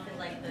it an office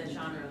like the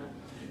genre?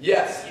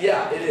 Yes,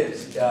 yeah, it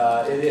is.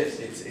 It is.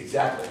 It's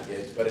exactly.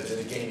 But it's in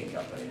a gaming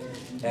company,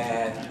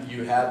 and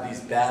you have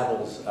these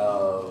battles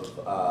of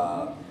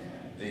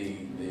the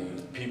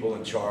people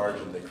in charge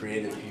and the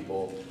creative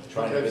people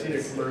trying to. I've seen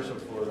a commercial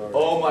for it already.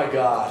 Oh my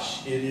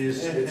gosh, it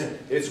is.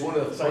 It's one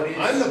of the funniest.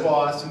 I'm the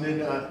boss, and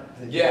then.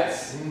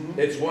 Yes,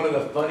 it's one of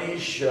the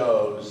funniest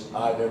shows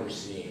I've ever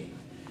seen.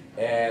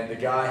 And the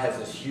guy has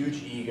this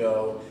huge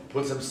ego,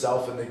 puts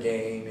himself in the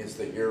game, is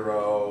the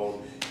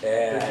hero.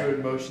 And they're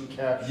doing motion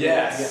capture.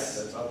 Yes. Yes,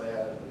 that's how they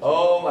have it.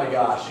 Oh my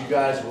gosh, you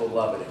guys will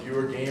love it. If you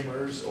were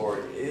gamers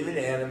or even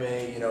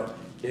anime, you know,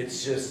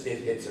 it's just, it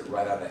hits it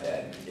right on the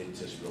head. It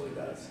just really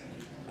does.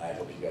 I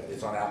hope you guys,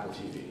 it's on Apple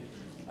TV.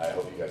 I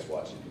hope you guys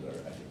watch it because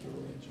I think you'll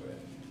really enjoy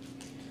it.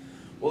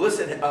 Well,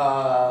 listen, you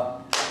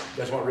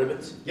guys want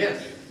ribbons?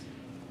 Yes.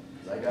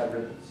 I got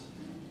ribbons.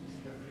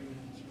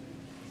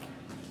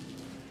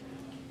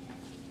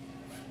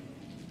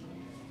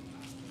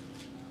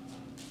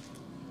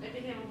 It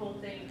became a whole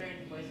thing during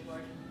the voice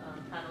board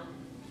panel.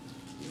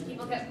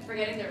 People kept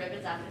forgetting their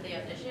ribbons after they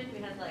auditioned.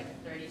 We had like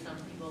 30-some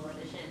people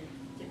audition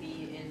to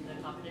be in the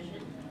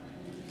competition.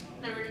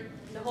 And there were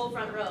the whole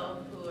front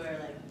row, who were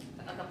like,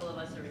 a couple of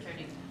us are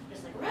returning,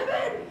 just like,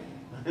 ribbon!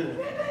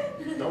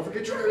 Ribbon! Don't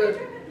forget your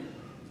ribbon.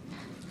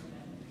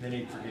 Then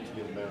he'd forget to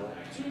give them out.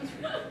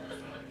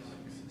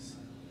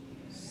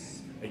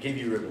 I gave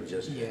you ribbons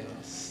yesterday.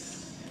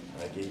 Yes.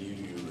 I gave you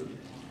your ribbon.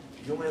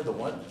 You only have the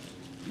one?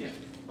 Yeah.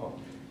 Oh.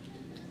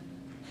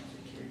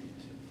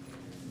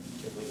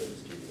 Can't believe I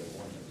just gave you that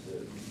one, that's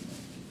it.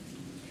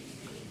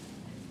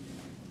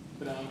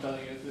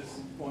 telling you at this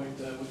point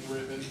with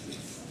ribbons,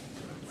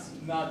 it's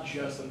not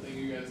just something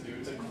you guys do,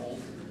 it's a cult.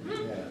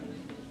 Yeah.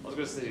 I was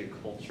gonna say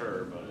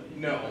culture, but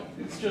No,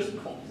 it's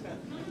just cult.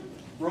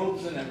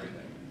 Robes and everything.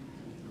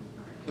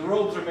 The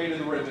robes are made of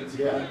the ribbons.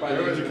 Yeah, by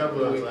there the was a end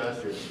couple of the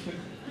those week. last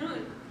year.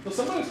 Well,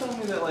 somebody was telling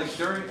me that like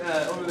during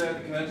over there at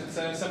the convention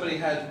center, somebody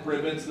had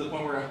ribbons to the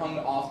point where it hung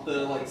off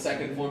the like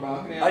second floor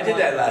balcony. I did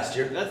that last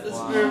year. that's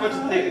very much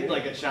the thing,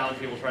 like a challenge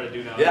people try to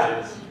do nowadays.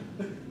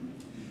 Yeah.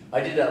 I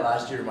did that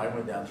last year. Mine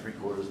went down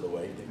 3/4 of the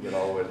way. Didn't get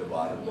all the way to the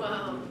bottom.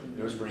 Wow.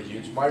 It was pretty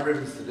huge. My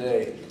ribbons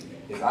today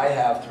is I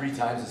have 3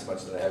 times as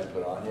much that I haven't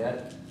put on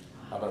yet.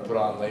 I'm gonna put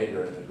on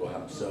later and then go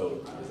have them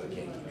sewed because I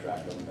can't keep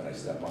track of them and then I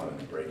step on them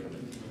and break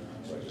them.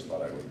 So I just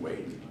thought I would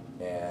wait.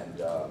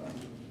 And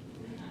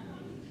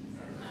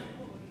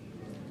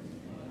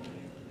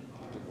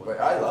but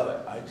I love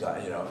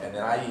it. You know, and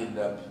then I end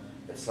up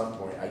at some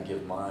point I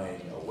give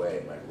mine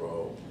away, my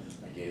robe.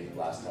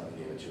 Last time I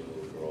gave it to a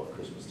little girl at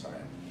Christmas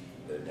time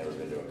that had never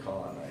been to a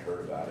con. I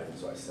heard about it,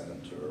 so I sent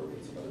them to her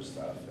with some other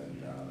stuff,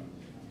 and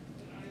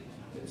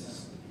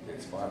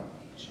it's fun.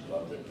 She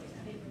loved it.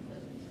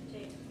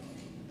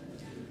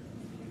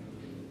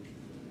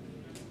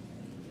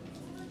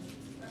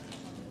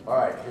 All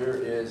right, here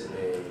is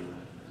a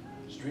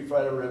Street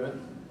Fighter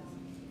ribbon,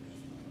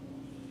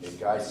 a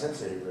Guy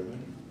Sensei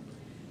ribbon,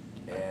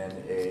 and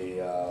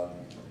a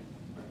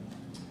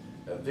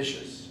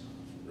Vicious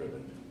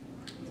ribbon.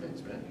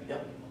 Thanks, man.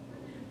 Yep.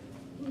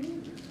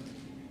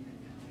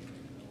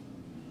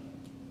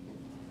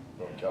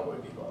 From Cowboy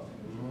Bebop.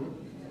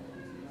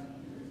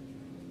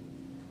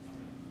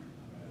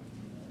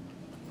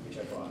 Which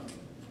I bought.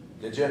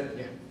 Did you?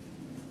 Yeah.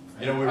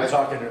 You know, we were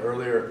talking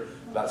earlier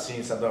about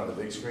seeing something on the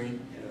big screen,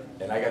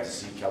 and I got to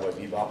see Cowboy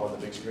Bebop on the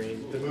big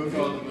screen. The movie?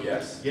 Oh, the movie.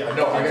 Yes. Yeah.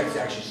 No, I got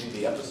to actually see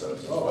the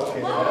episodes as well. Oh,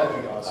 okay,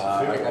 that'd be awesome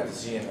I too. got to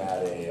see him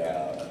at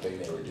a thing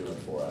they were doing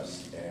for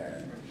us,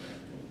 and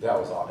that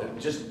was awesome.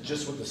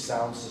 Just with the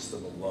sound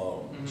system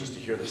alone, just to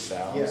hear the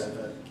sounds.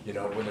 Yeah. You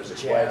know, when there's a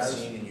quiet Jazz.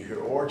 scene and you hear,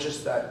 or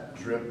just that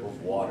drip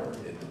of water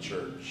in the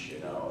church. You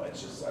know,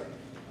 it's just like,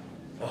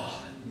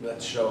 oh,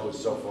 that show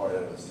was so far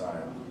ahead of its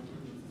time.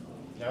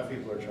 Now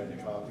people are trying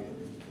to copy it.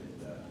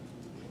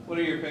 What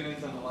are your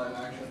opinions on the live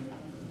action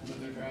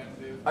that they're trying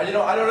to do? You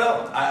know, I don't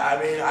know. I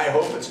mean, I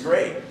hope it's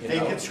great. You They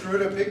know? could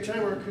screw it up big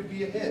time or it could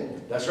be a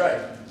hit. That's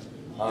right.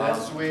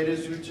 That's the way it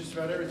is with just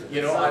about everything.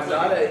 You know, Sounds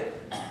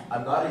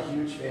I'm not a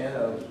huge fan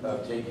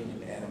of taking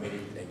and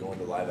animating and going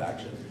to live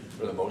action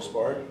for the most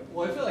part.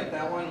 Well, I feel like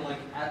that one, like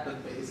at the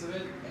base of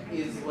it,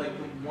 is like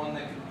the one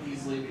that can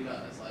easily be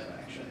done as live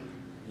action.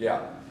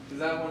 Yeah. Because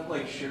that one,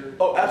 like, sure,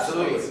 Oh,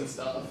 absolutely. space and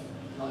stuff,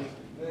 like,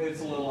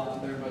 it's a little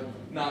out there, but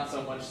not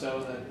so much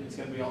so that it's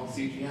going to be all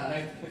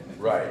CGI.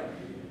 Right.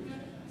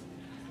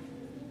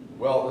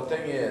 Well, the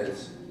thing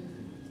is,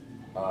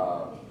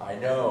 I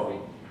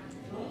know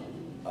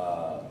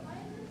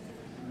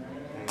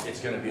it's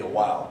going to be a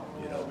while,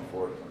 you know,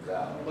 before it comes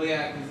out. Well,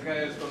 yeah, because the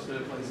guy who's supposed to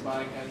play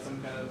Spike had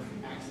some kind of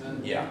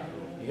accident. Yeah,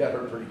 he got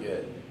hurt pretty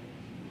good.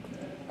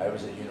 I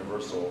was at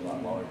Universal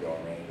not long ago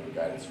and ran into a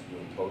guy that's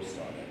doing posts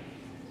on it,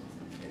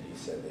 and he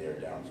said they are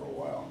down for a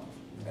while.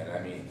 And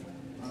I mean,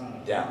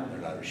 down.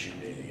 They're not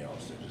shooting anything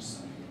else. They're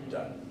just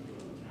done.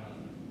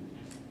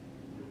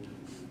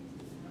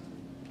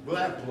 Well,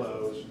 that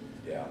blows.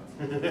 Yeah.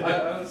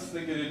 I was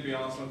thinking it'd be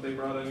awesome if they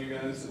brought in you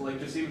guys, like,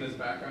 just even as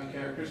background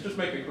characters, just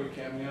make a quick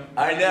cameo.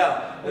 I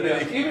know.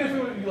 Yeah, even if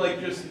it would be like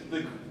just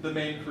the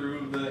main crew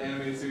of the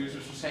animated series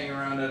was just hanging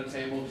around at a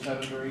table, just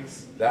having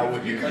drinks. That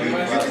would be You could pretty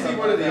be fun.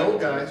 one of the old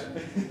guys.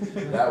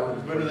 That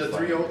would be One of the pretty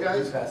three fun. old guys?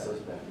 Just pass those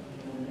back.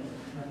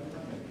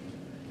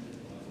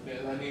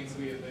 Yeah, that needs to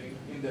be a thing,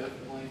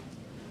 indefinitely.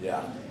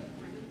 Yeah.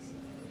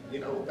 You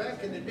know,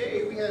 back in the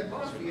day, we had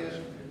mafia.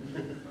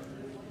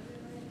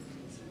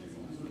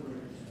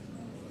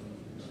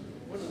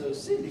 One of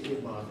those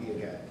syndicate mafia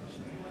guys.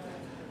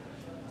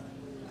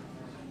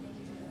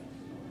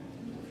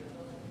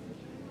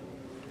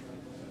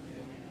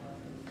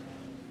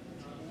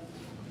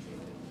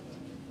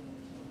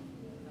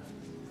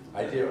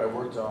 I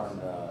worked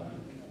on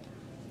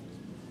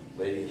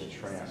Lady in the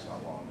Trance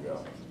not long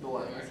ago. The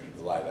live action.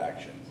 The live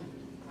action.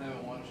 I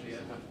haven't watched it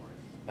yet.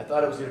 I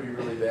thought it was going to be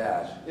really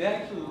bad. It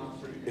actually looks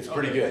pretty good. It's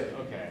pretty good.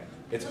 Okay.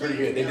 It's pretty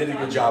good. They did a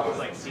good job It's with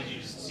like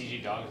it.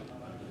 CG dogs.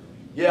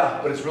 Yeah,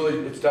 but it's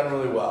done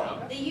really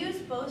well. They use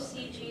both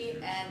CG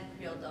and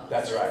real dogs.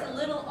 That's so right. It's a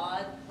little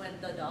odd when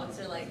the dogs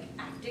are like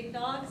acting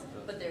dogs,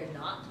 but they're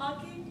not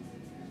talking.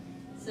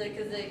 So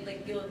because they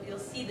like you'll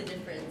see the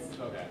difference.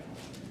 Okay.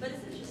 But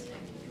it's interesting.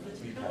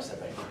 Will you pass that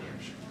back in here?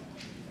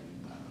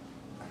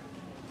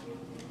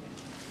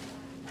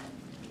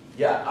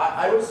 Yeah,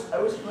 I was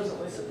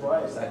pleasantly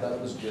surprised. I thought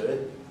it was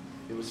good.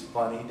 It was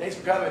funny. Thanks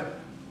for coming.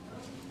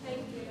 Thank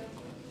you.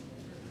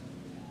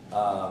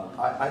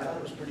 I thought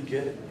it was pretty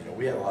good. You know,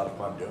 we had a lot of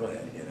fun doing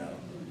it. You know,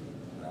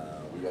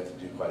 we got to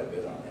do quite a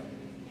bit on it.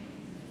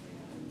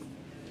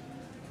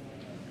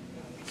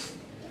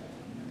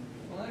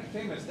 Well,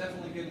 entertainment's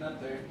definitely getting up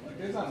there. Like,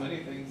 there's not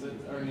many things that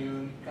are new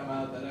and come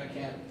out that I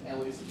can't at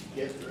least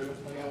get through.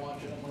 Like, I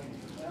watch it, I'm like,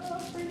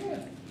 That's pretty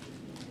good.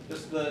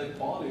 Just the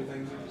quality of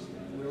things are just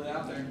really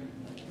out there.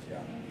 Yeah.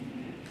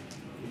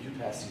 Would you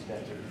pass these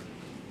back to her?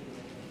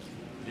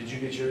 Did you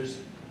get yours?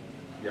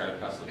 Yeah, I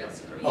passed it.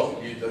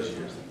 Oh, those are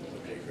yours.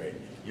 Okay, great.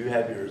 You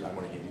have yours. I'm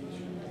going to give you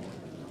two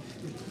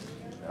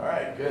more. All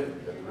right, good.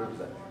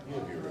 You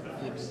have your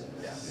ribbons.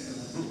 Yeah.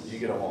 You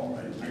get them all,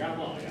 right? I got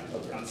them all, yeah.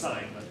 Okay. Not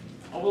signed, but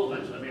I will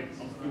eventually. I mean,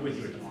 I'll be with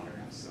you at the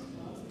autographs. So.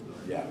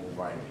 Yeah,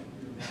 remind me.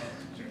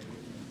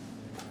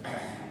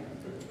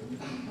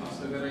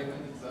 So got anything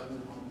that's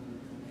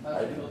how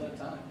do you feel that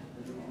time?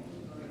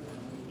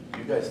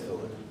 You guys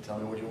fill it. Tell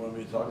me what you want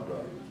me to talk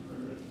about.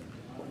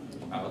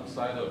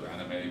 Outside of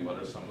anime,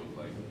 what are some of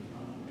like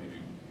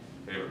maybe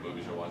favorite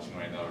movies you're watching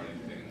right now or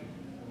anything?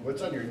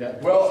 What's on your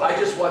Netflix? Well, I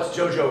just watched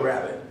Jojo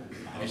Rabbit.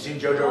 Have you seen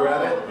Jojo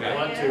Rabbit? Yeah. I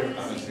want to.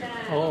 I've seen it.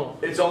 Oh,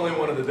 It's only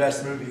one of the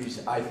best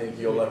movies I think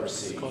you'll ever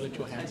see. Scarlett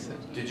Johansson.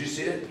 Did you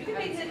see it? You can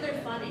make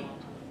Hitler funny.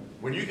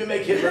 When you can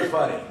make Hitler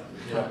funny.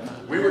 You know,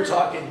 we were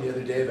talking the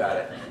other day about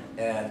it,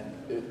 and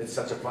it's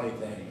such a funny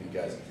thing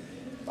because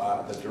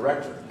the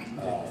director,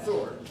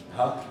 Thor.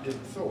 huh? Did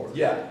Thor.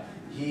 Yeah,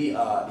 he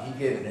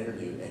gave an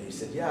interview and he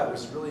said, yeah, it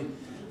was really,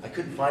 I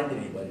couldn't find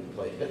anybody to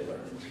play Hitler.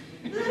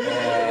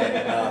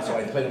 And so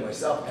I played it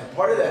myself. And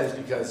part of that is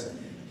because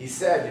he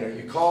said, you know,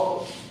 you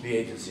call the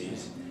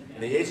agencies,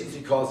 and the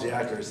agency calls the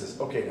actor and says,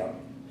 okay, now,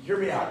 hear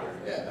me out here.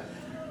 Yeah.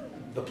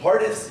 The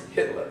part is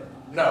Hitler.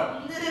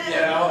 No, you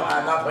know,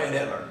 I'm not playing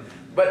Hitler.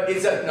 But he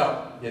said,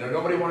 no, you know,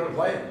 nobody wanted to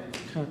play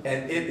him.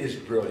 And it is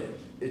brilliant.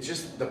 It's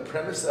just, the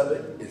premise of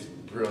it is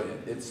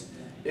brilliant.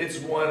 It's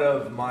one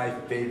of my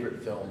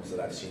favorite films that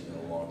I've seen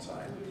in a long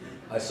time.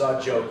 I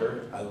saw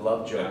Joker. I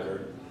love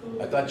Joker.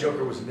 I thought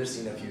Joker was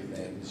missing a few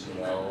things,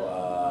 you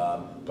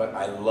know, but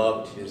I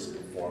loved his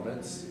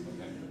performance.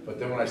 But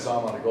then when I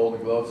saw him on the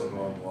Golden Globes, I'm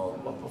going, well,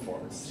 what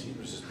performance? He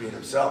was just being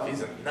himself.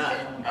 He's a nut.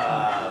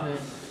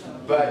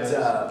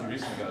 But You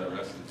recently got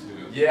arrested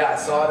too. yeah, I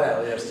saw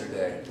that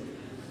yesterday.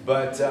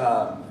 But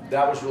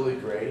that was really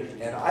great.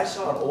 And I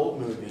saw an old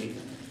movie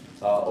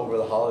over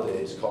the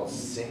holidays called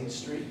Sing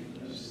Street.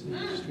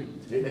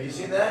 Have you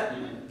seen that? I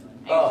used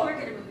to Oh. work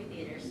at a movie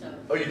theater, so.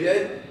 Oh, you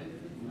did?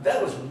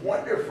 That was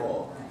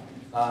wonderful.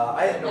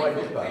 I had no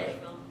idea Delightful about British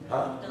it. film.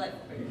 Huh?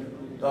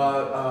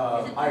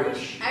 Delightful. Is it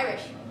Irish.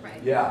 Irish,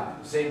 right. Yeah,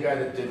 same guy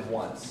that did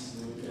Once.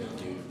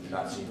 If you've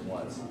not seen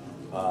Once.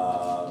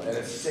 And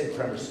it's the same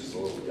premise, just a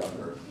little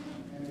younger.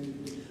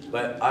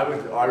 But I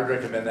would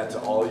recommend that to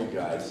all you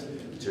guys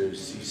to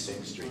see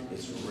Sing Street.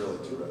 It's really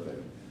terrific.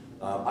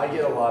 I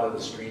get a lot of the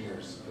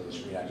screeners for the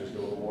Screen Actors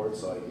Guild Awards,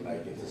 so I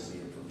get to see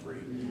it for free,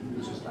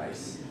 which is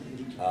nice.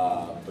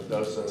 But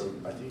those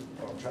are, I think,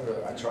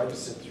 I tried to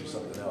sit through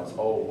something else.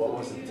 Oh, what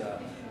was it? The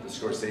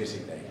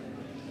Scorsese thing.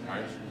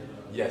 Irish?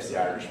 Yes, The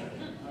Irishman.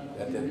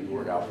 That didn't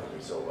work out for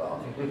me so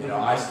well. You know,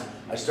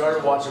 I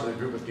started watching with a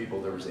group of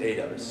people. There was 8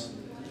 of us.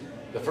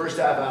 The first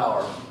half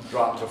hour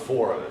dropped to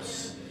 4 of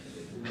us.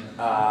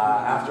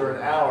 After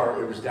an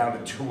hour, it was down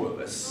to 2 of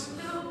us.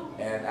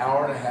 And an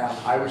hour and a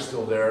half, I was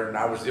still there, and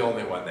I was the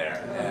only one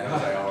there. And I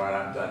was like, all right,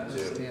 I'm done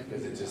too,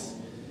 because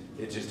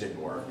it just didn't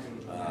work.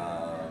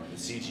 The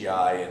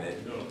CGI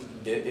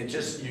and it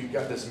just, you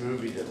got this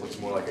movie that looks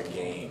more like a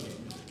game,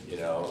 you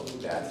know,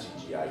 that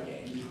CGI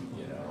game,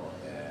 you know,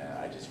 and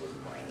I just wouldn't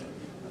mind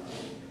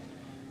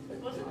it.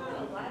 Wasn't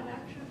that a live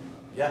action?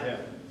 Yeah. Yeah.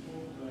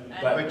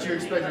 But you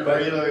expected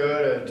Ray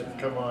Liotta to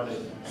come on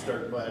and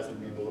start blasting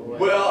people away.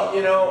 well,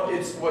 you know,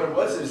 it's what it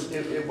was is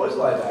it was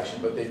live action,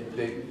 but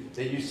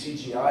they used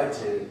CGI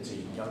to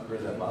younger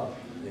them up,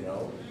 you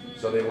know.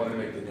 So they wanted to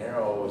make De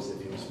Niro as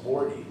if he was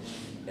 40,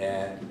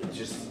 and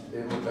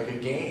it looked like a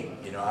game,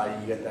 you know, how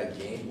you get that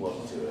game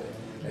look to it.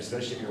 And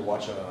especially if you're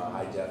watching on a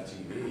high def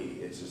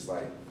TV, it's just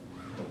like,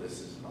 well,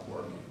 this is not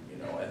working, you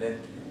know. And then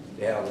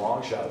they had a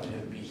long shot of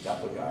him beating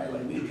up a guy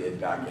like we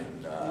did back in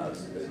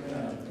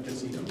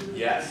Casino.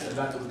 Yes, and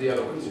that was the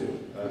other one too,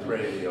 with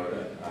Ray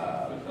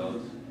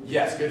Liotta.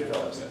 Yes,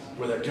 Goodfellas,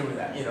 where they're doing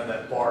that, you know,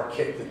 that bar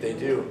kick that they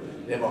do.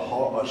 They have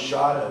a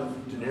shot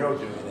of De Niro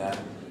doing that,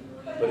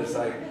 but it's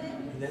like,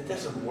 that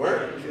doesn't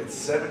work.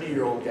 It's a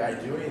 70-year-old guy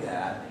doing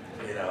that,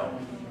 you know,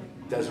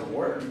 doesn't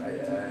work.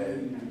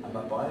 I'm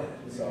not buying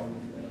it, so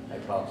I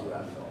had problems with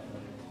that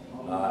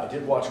film. I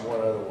did watch one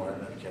other one,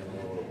 I can't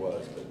remember what it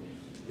was, but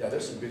yeah,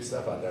 there's some good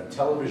stuff out there.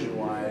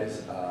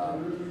 Television-wise, I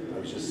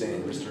was just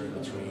saying Mr. In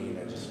Between,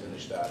 I just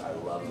finished that, I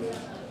loved it.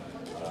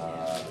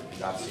 If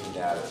you've not seen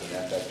that, it's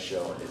an FX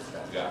show, and it's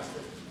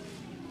fantastic.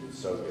 It's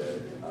so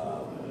good.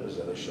 There's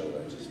another show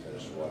that I just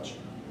finished watching.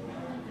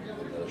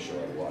 Another show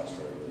I watched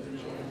that I really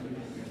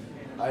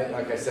enjoyed.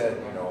 Like I said,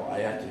 you know, I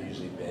have to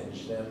usually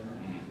binge them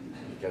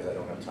because I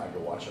don't have time to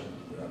watch them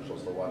when I'm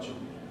supposed to watch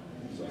them.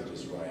 So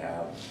just when I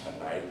have at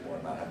night, or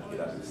I'm not having to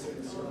get up at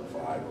 6 or 5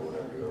 or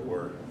whatever to go to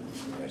work,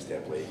 I stay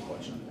up late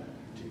watching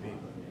TV.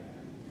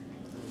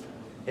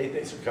 Hey,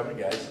 thanks for coming,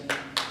 guys.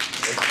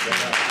 Thanks for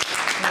coming out.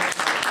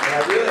 And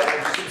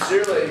I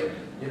sincerely,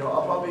 you know,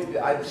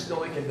 this is the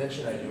only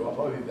convention I do. I'll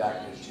probably be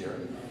back next year.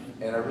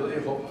 And I really,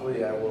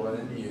 hopefully, I will run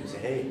into you and say,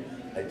 hey,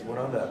 I went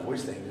on that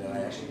voice thing and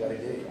I actually got a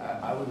gig.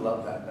 I would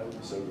love that. That would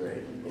be so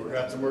great. We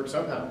got some work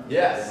somehow.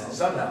 Yes,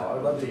 somehow. I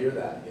would love to hear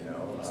that, you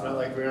know. It's not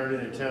like we aren't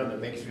in a town that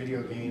makes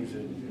video games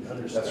and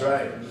other stuff. That's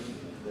right.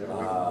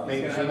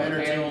 Maybe Gonna some have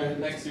a panel entertainment.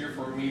 next year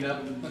for a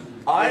meetup.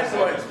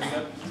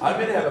 I'm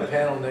gonna have a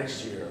panel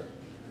next year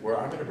where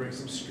I'm gonna bring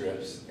some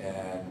scripts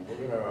and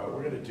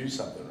we're gonna do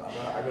something.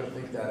 I'm gonna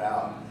think that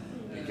out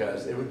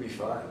because it would be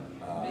fun.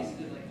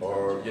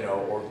 Or you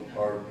know,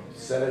 or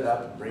set it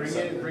up, bring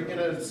in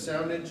a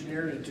sound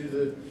engineer to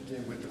do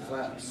with the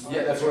flaps.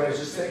 Yeah, that's what I was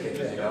just thinking,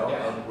 you know,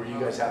 and where you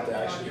guys have to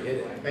actually hit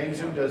it. Bang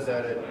Zoom does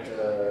that at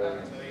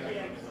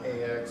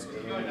AX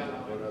and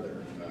one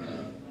other,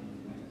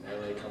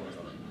 LA Comic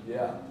Con.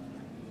 Yeah.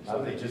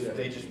 So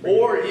they just bring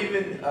Or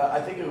even,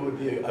 I think it would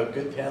be a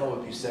good panel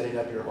would be setting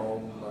up your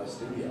home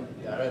studio.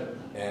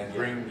 And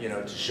bring, you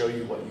know, to show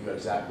you what you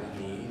exactly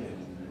need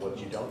and what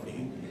you don't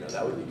need. You know,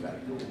 that would be kind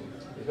of cool.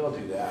 Maybe I'll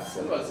do that.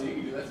 So you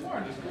can do that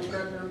tomorrow. Just go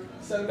grab your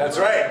set. That's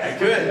right. I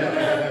could.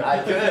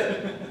 I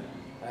could.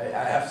 I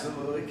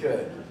absolutely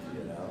could.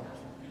 You know,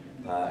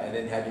 and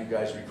then have you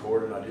guys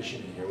record an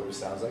audition and hear what it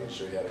sounds like and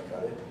show you how to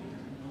cut it.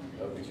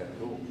 That would be kind of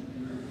cool.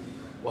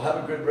 Well,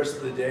 have a good rest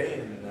of the day,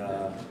 and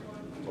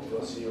hopefully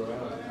I'll see you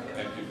around.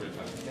 Thank you for your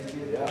time. Thank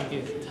you. Yeah. Thank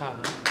you,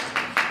 Tom.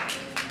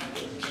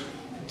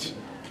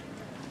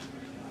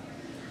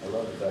 I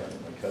love the fact that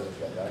my cousin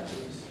got back to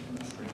us.